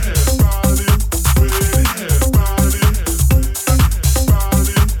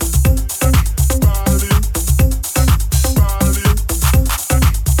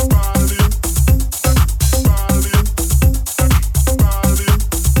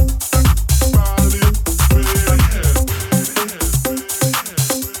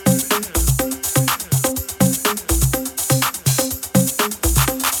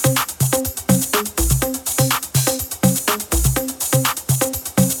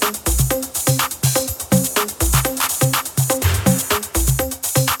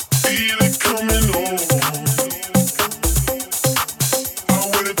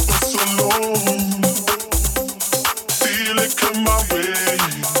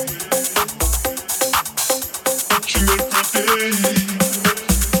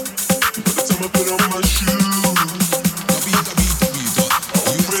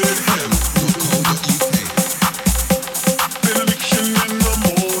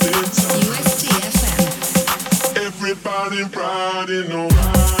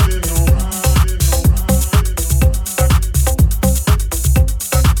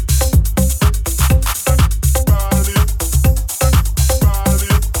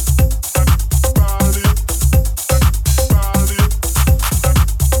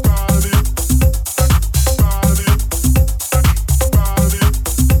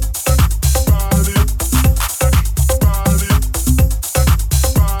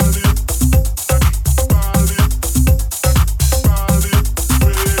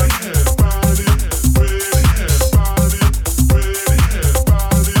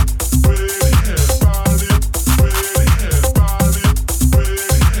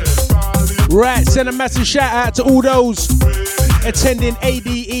 Send a massive shout out to all those attending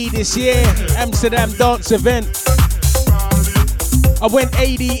ADE this year, Amsterdam Dance Event. I went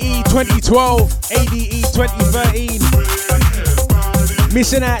ADE 2012, ADE 2013.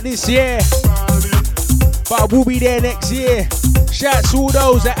 Missing out this year, but I will be there next year. Shout out to all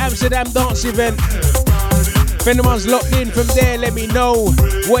those at Amsterdam Dance Event. If anyone's locked in from there, let me know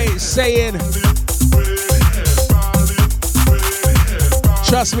what it's saying.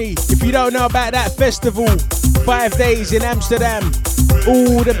 Trust me, if you don't know about that festival, 5 days in Amsterdam,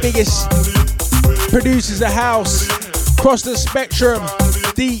 all the biggest producers of house, across the spectrum,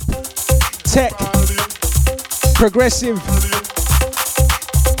 deep, tech, progressive.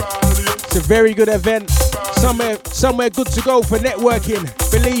 It's a very good event, somewhere good to go for networking,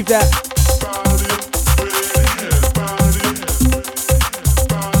 believe that.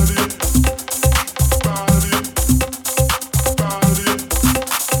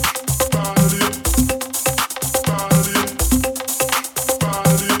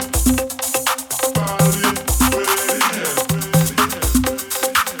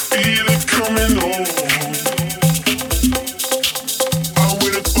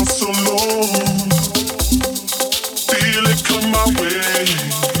 Feel it come my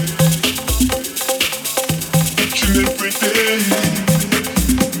way.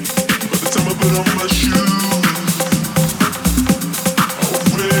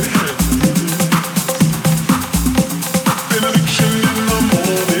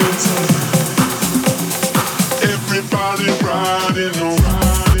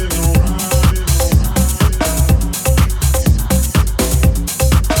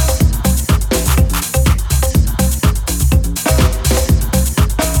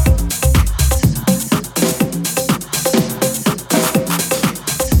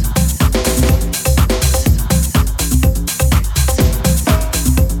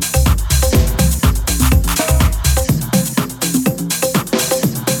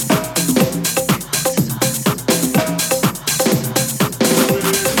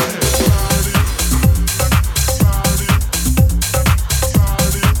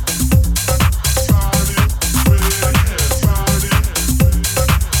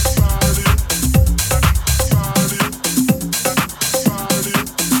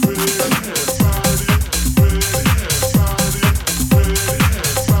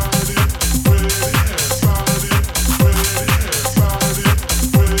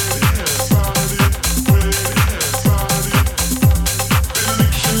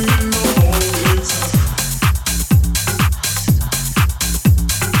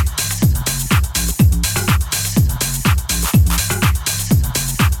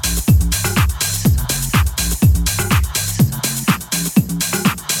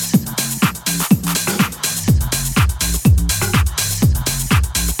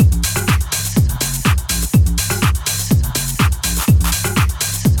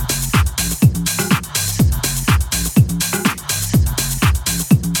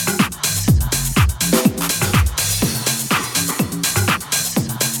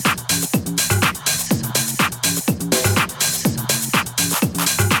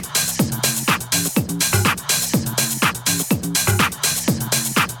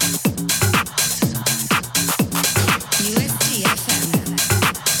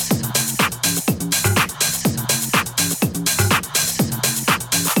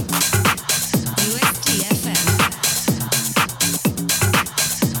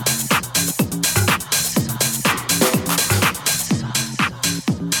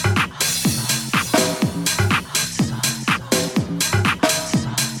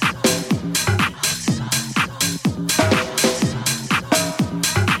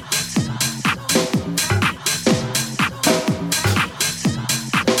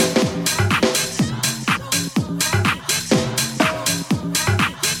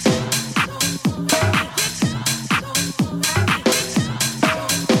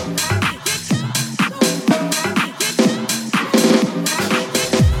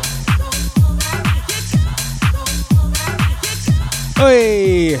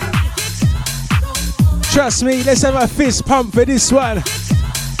 Oi! Trust me, let's have a fist pump for this one.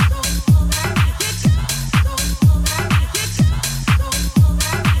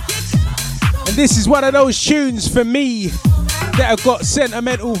 And this is one of those tunes for me that have got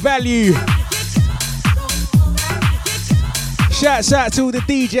sentimental value. Shouts out to all the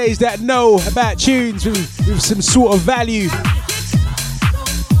DJs that know about tunes with some sort of value.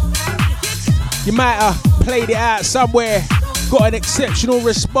 You might have played it out somewhere, got an exceptional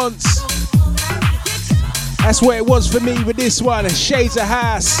response. That's what it was for me with this one. Shades of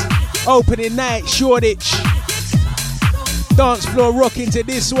House, opening night, Shoreditch. Dance floor rocking to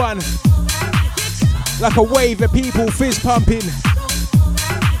this one. Like a wave of people fist pumping.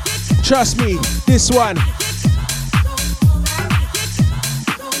 Trust me, this one.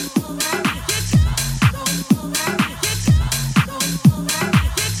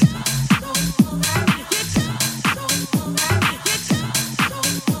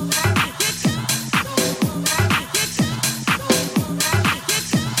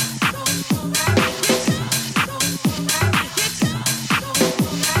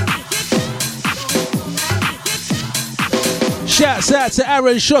 Shouts out to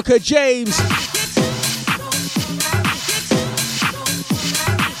Aaron Shocker James.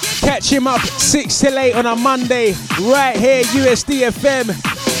 Catch him up 6 till 8 on a Monday, right here, USD FM.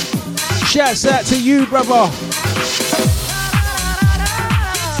 Shouts out to you, brother.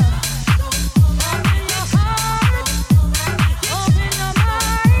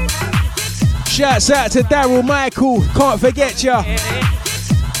 Shouts out to Daryl Michael, can't forget ya.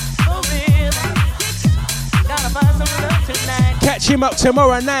 Catch him up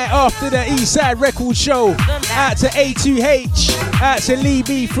tomorrow night after the Eastside Record Show. Out to A2H, out to Lee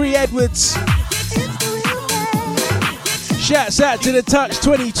B. Free Edwards. Shouts out to the Touch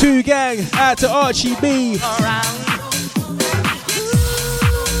 22 gang, out to Archie B.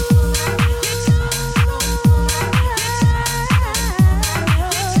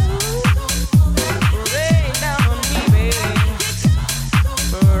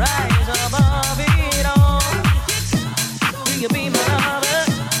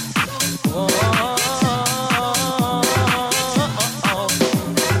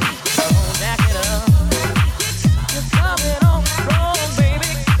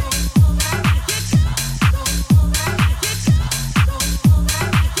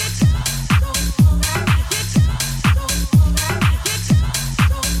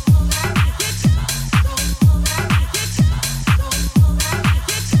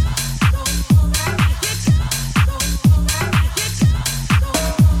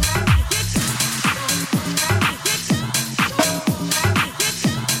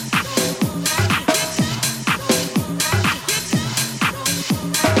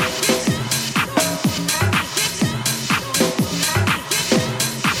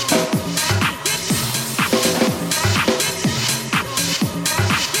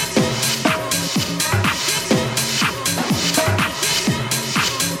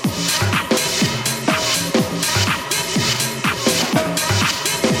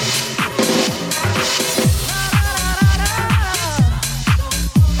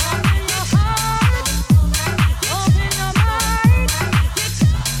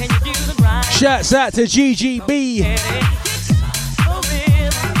 Shouts out to GGB.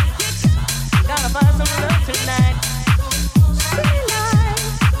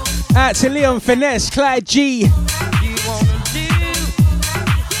 Out to Leon Finesse, Clyde G.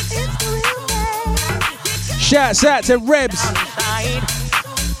 Shouts out to Rebs.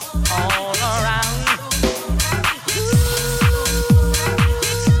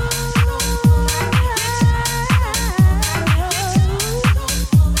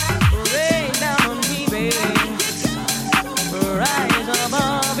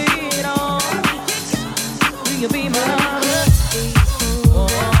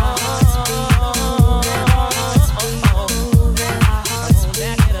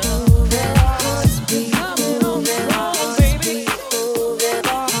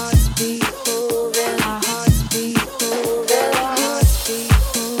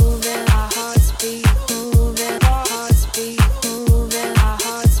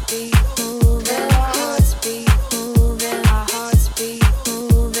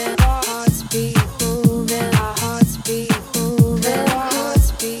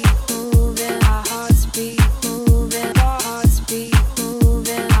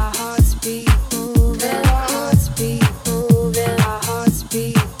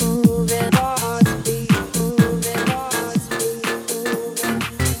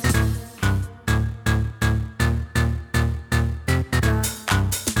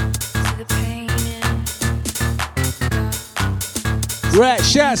 Right,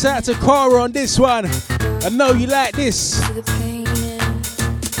 shouts out to Cora on this one. I know you like this.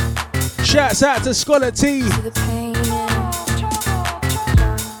 Shouts out to Scholar T.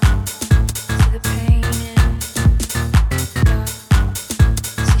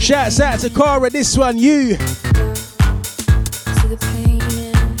 Shouts out to Cora, this one, you.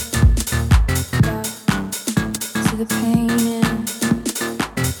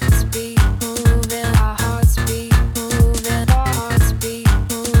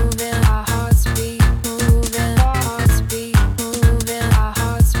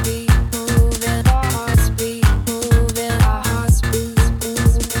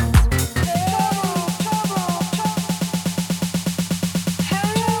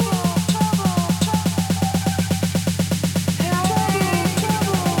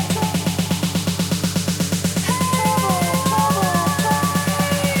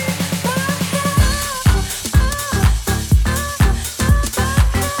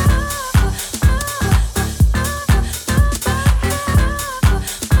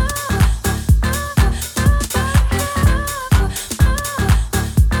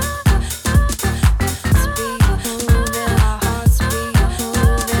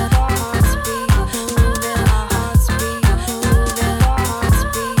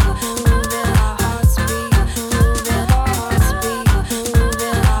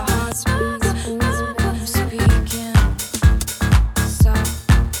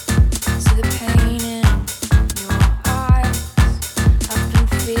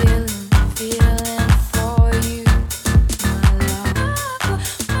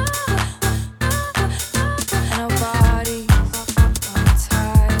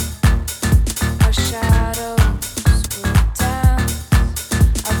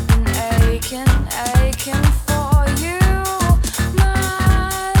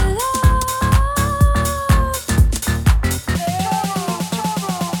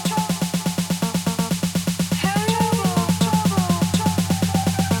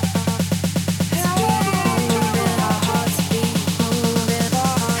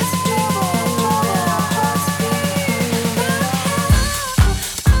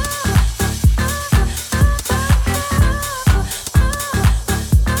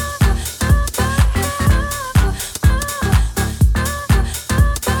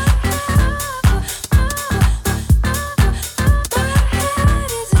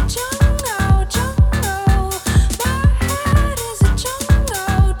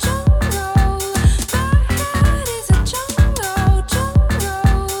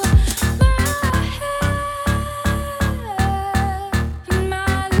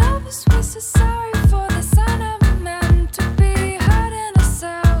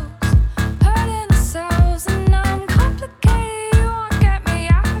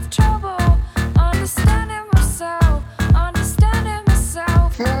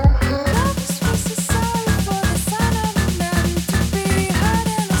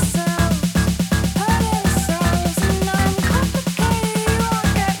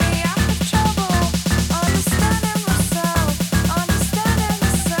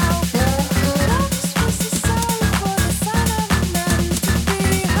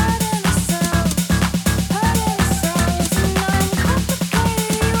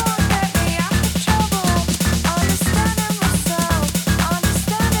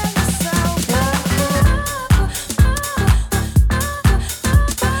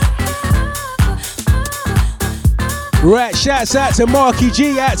 Right, shouts out to Marky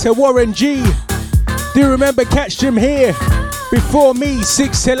G, out to Warren G. Do remember catch them here before me,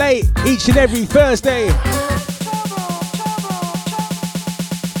 6 till 8, each and every Thursday.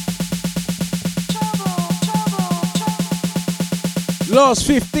 Last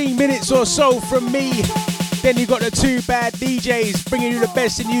 15 minutes or so from me. Then you got the two bad DJs bringing you the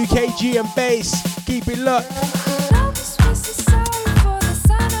best in UKG and bass. Keep it locked.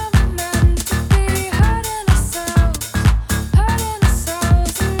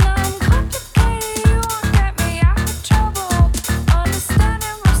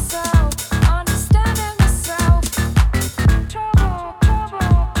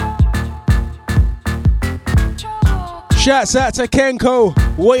 Shouts out to Kenko.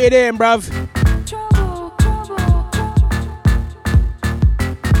 What you doing, bruv?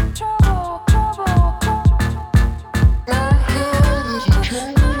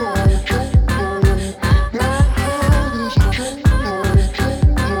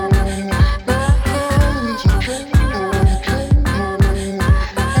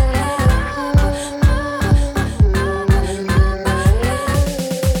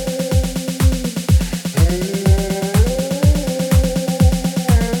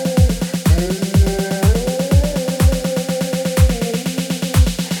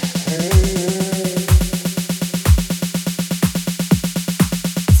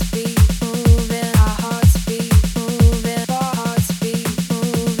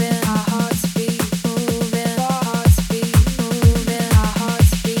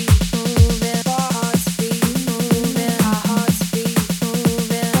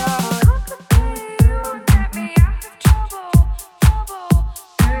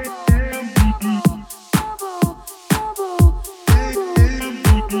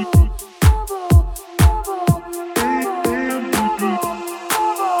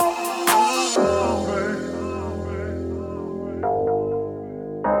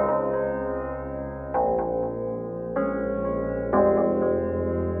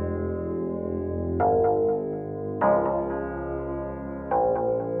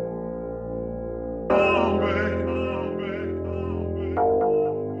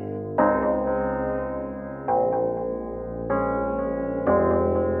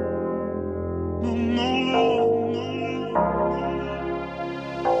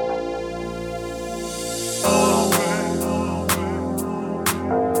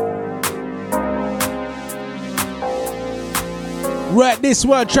 Right, this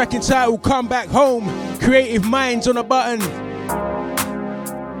one, track entitled Come Back Home. Creative Minds on a button.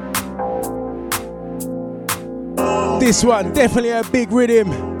 This one, definitely a big rhythm.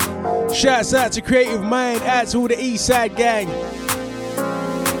 Shouts out to Creative Mind, out to all the Eastside gang.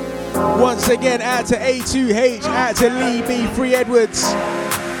 Once again, out to A2H, out to Lee B. Free Edwards.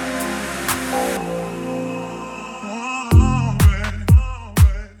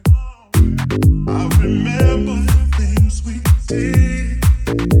 I remember the things we did.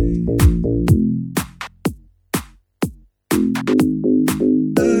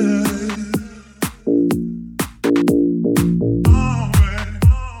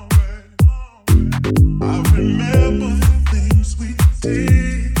 I remember the things we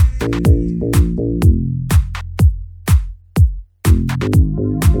did.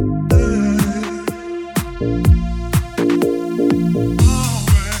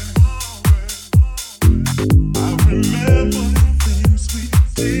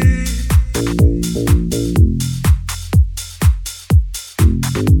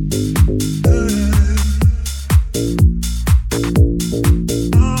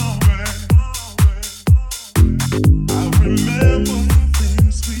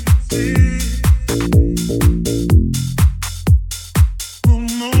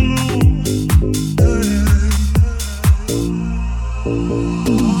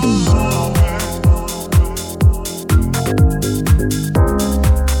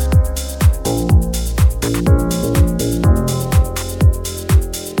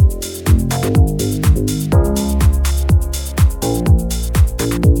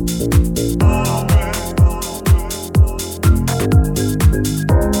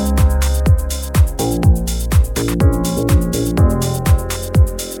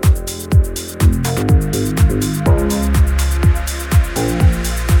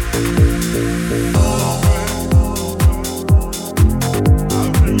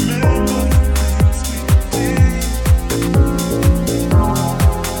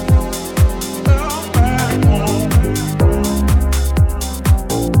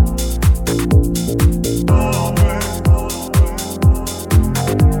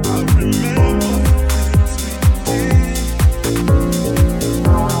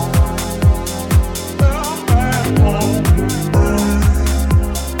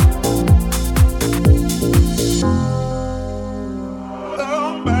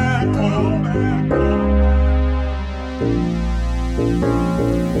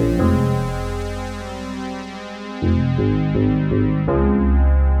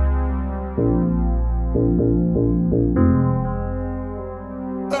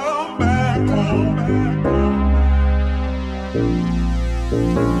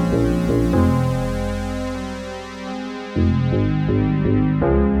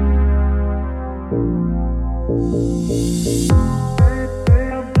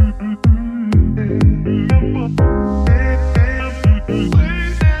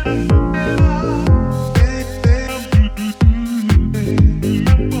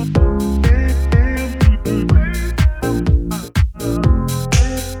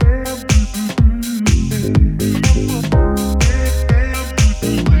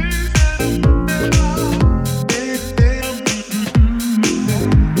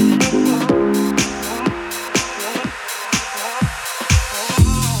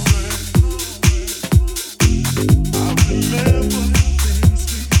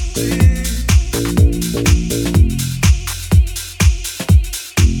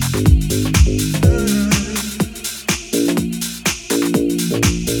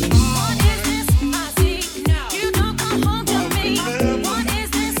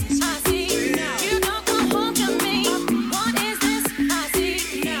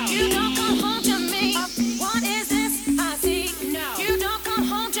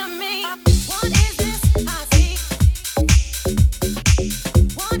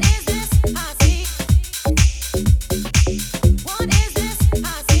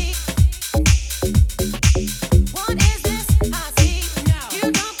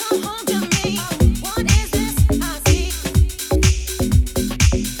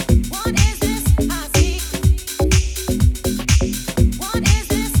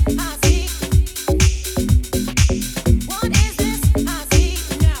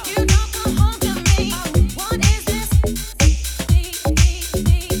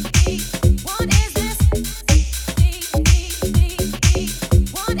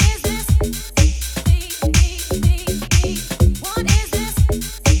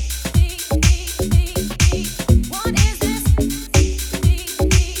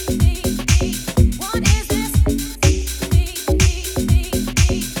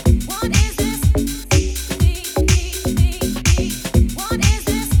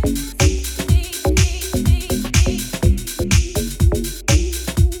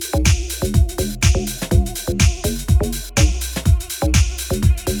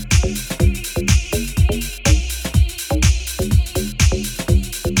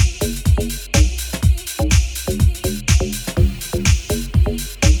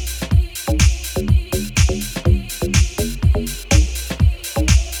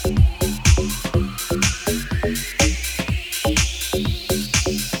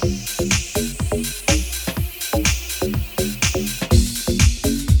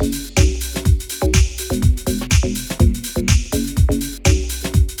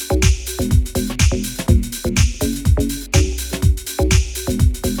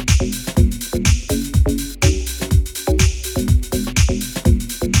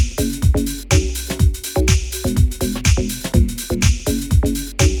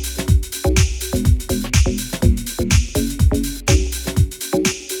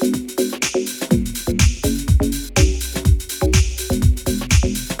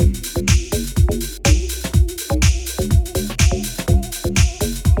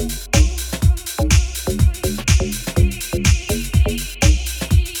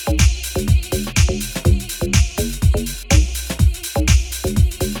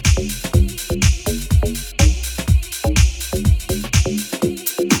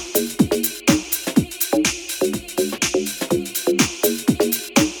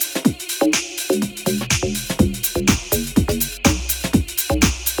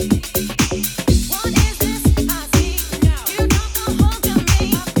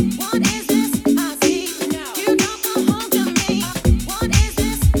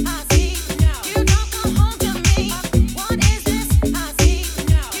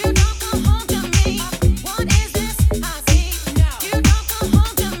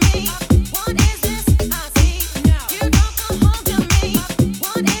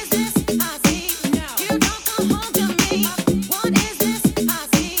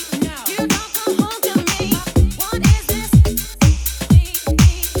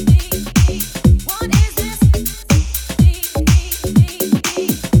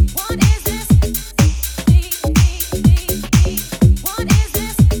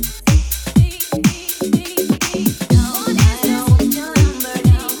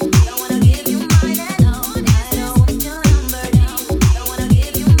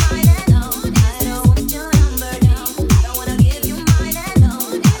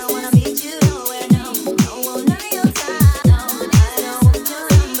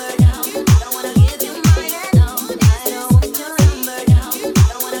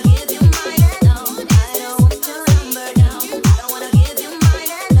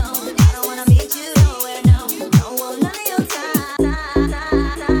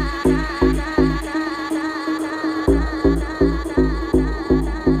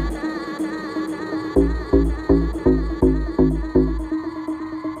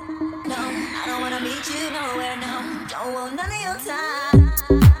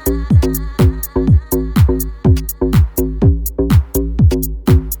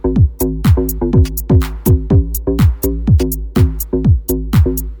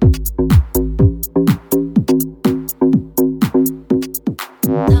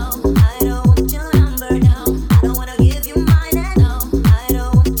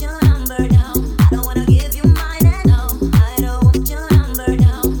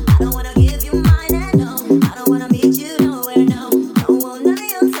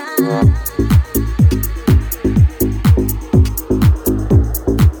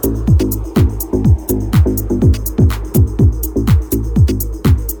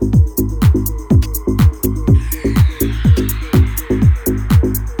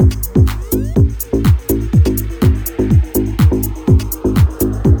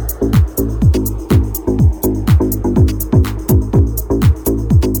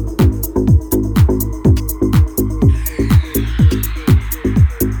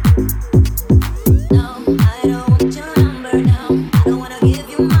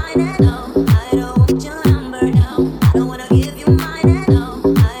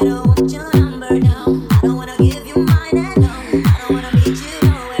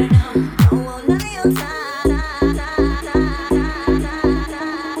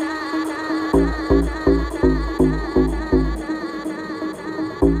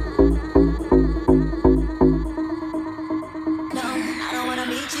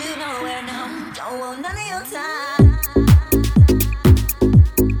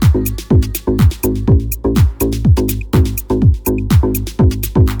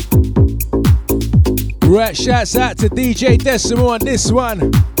 Right, shouts out to DJ Decimal on this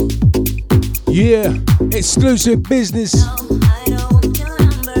one. Yeah, exclusive business.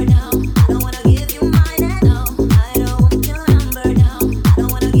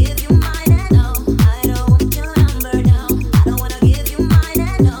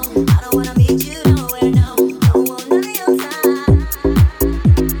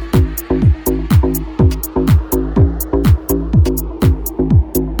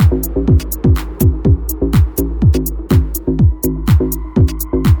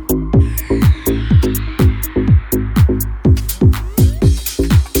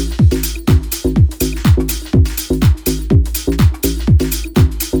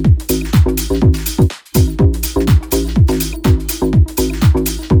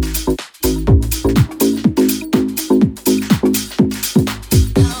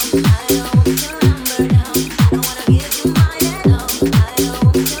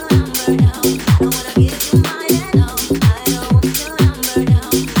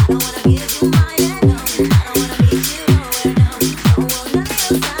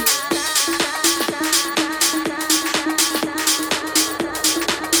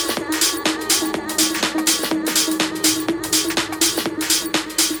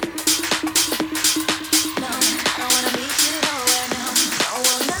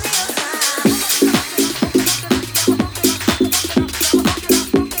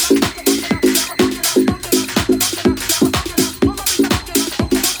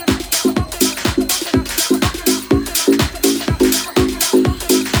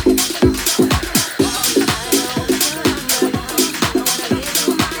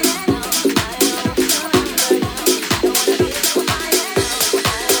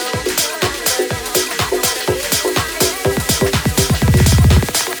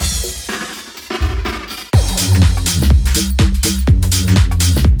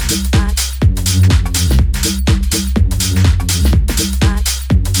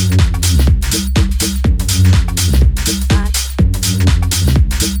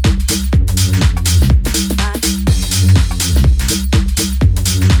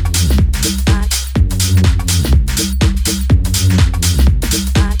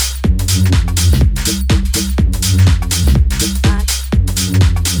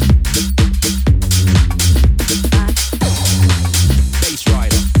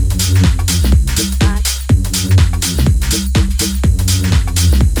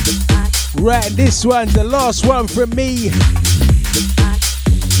 Right, this one's the last one from me.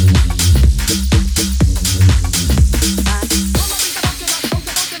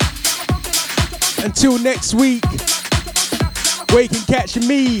 Until next week, where you can catch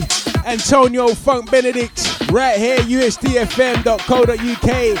me, Antonio Funk Benedict, right here, usdfm.co.uk,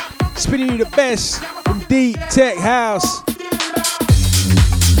 spinning you the best from deep tech house.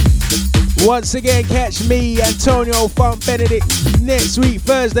 Once again, catch me, Antonio Funk Benedict, next week,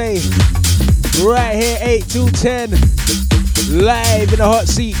 Thursday, right here, 8 till 10, live in the hot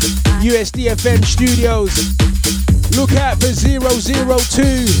seat, USDFM studios. Look out for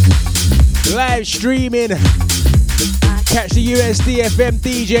 002, live streaming. Catch the USDFM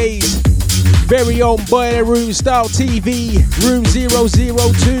DJs, very own Boiler Room Style TV, room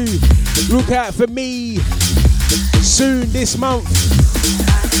 002. Look out for me soon this month.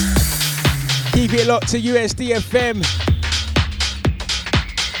 Keep it locked to USDFM.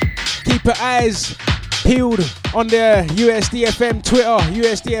 keep your eyes peeled on the USDFM Twitter,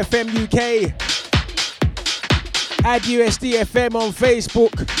 USDFM UK. Add USDFM on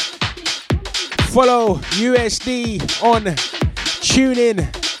Facebook. Follow USD on TuneIn.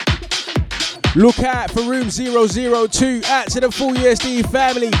 Look out for Room 002. Out to the full USD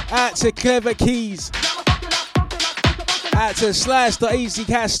family. Out to Clever Keys. Out to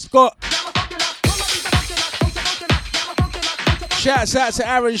Slice.EasyCast Scott. Shouts out to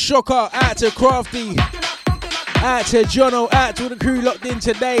Aaron Shocker. Out to Crafty. Out to Jono. Out to all the crew locked in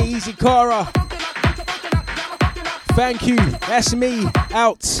today. Easy Cara. Thank you. That's me.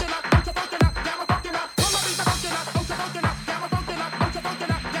 Out.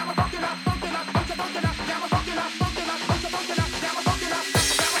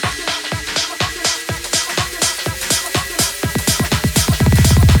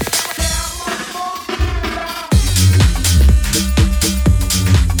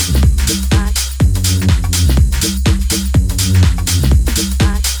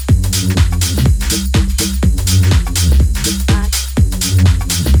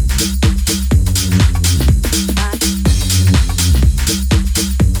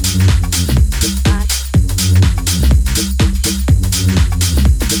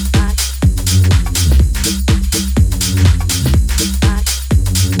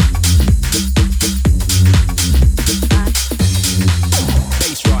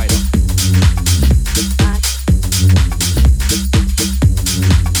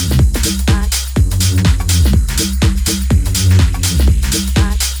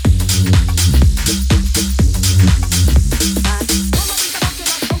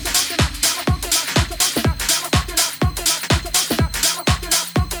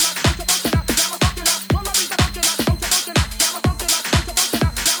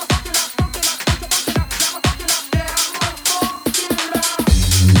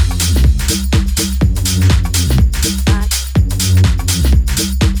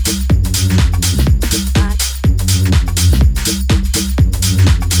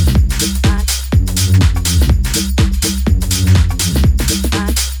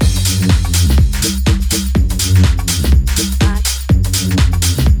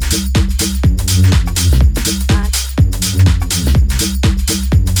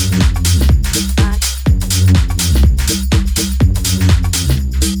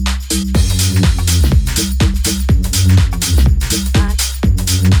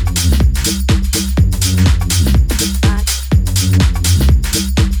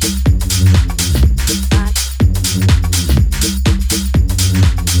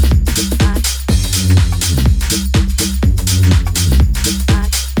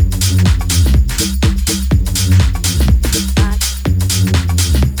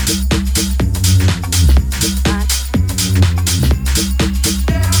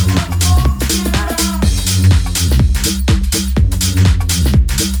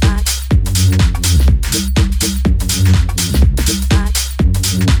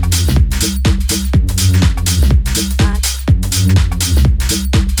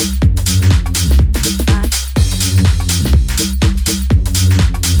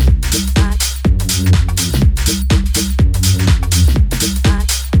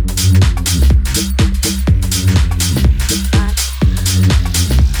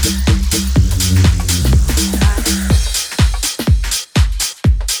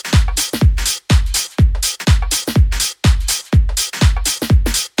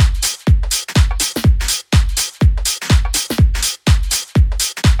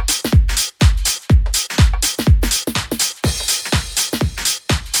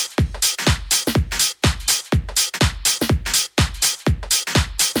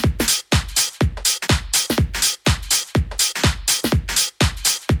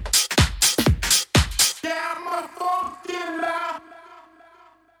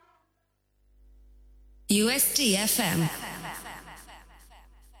 USD FM.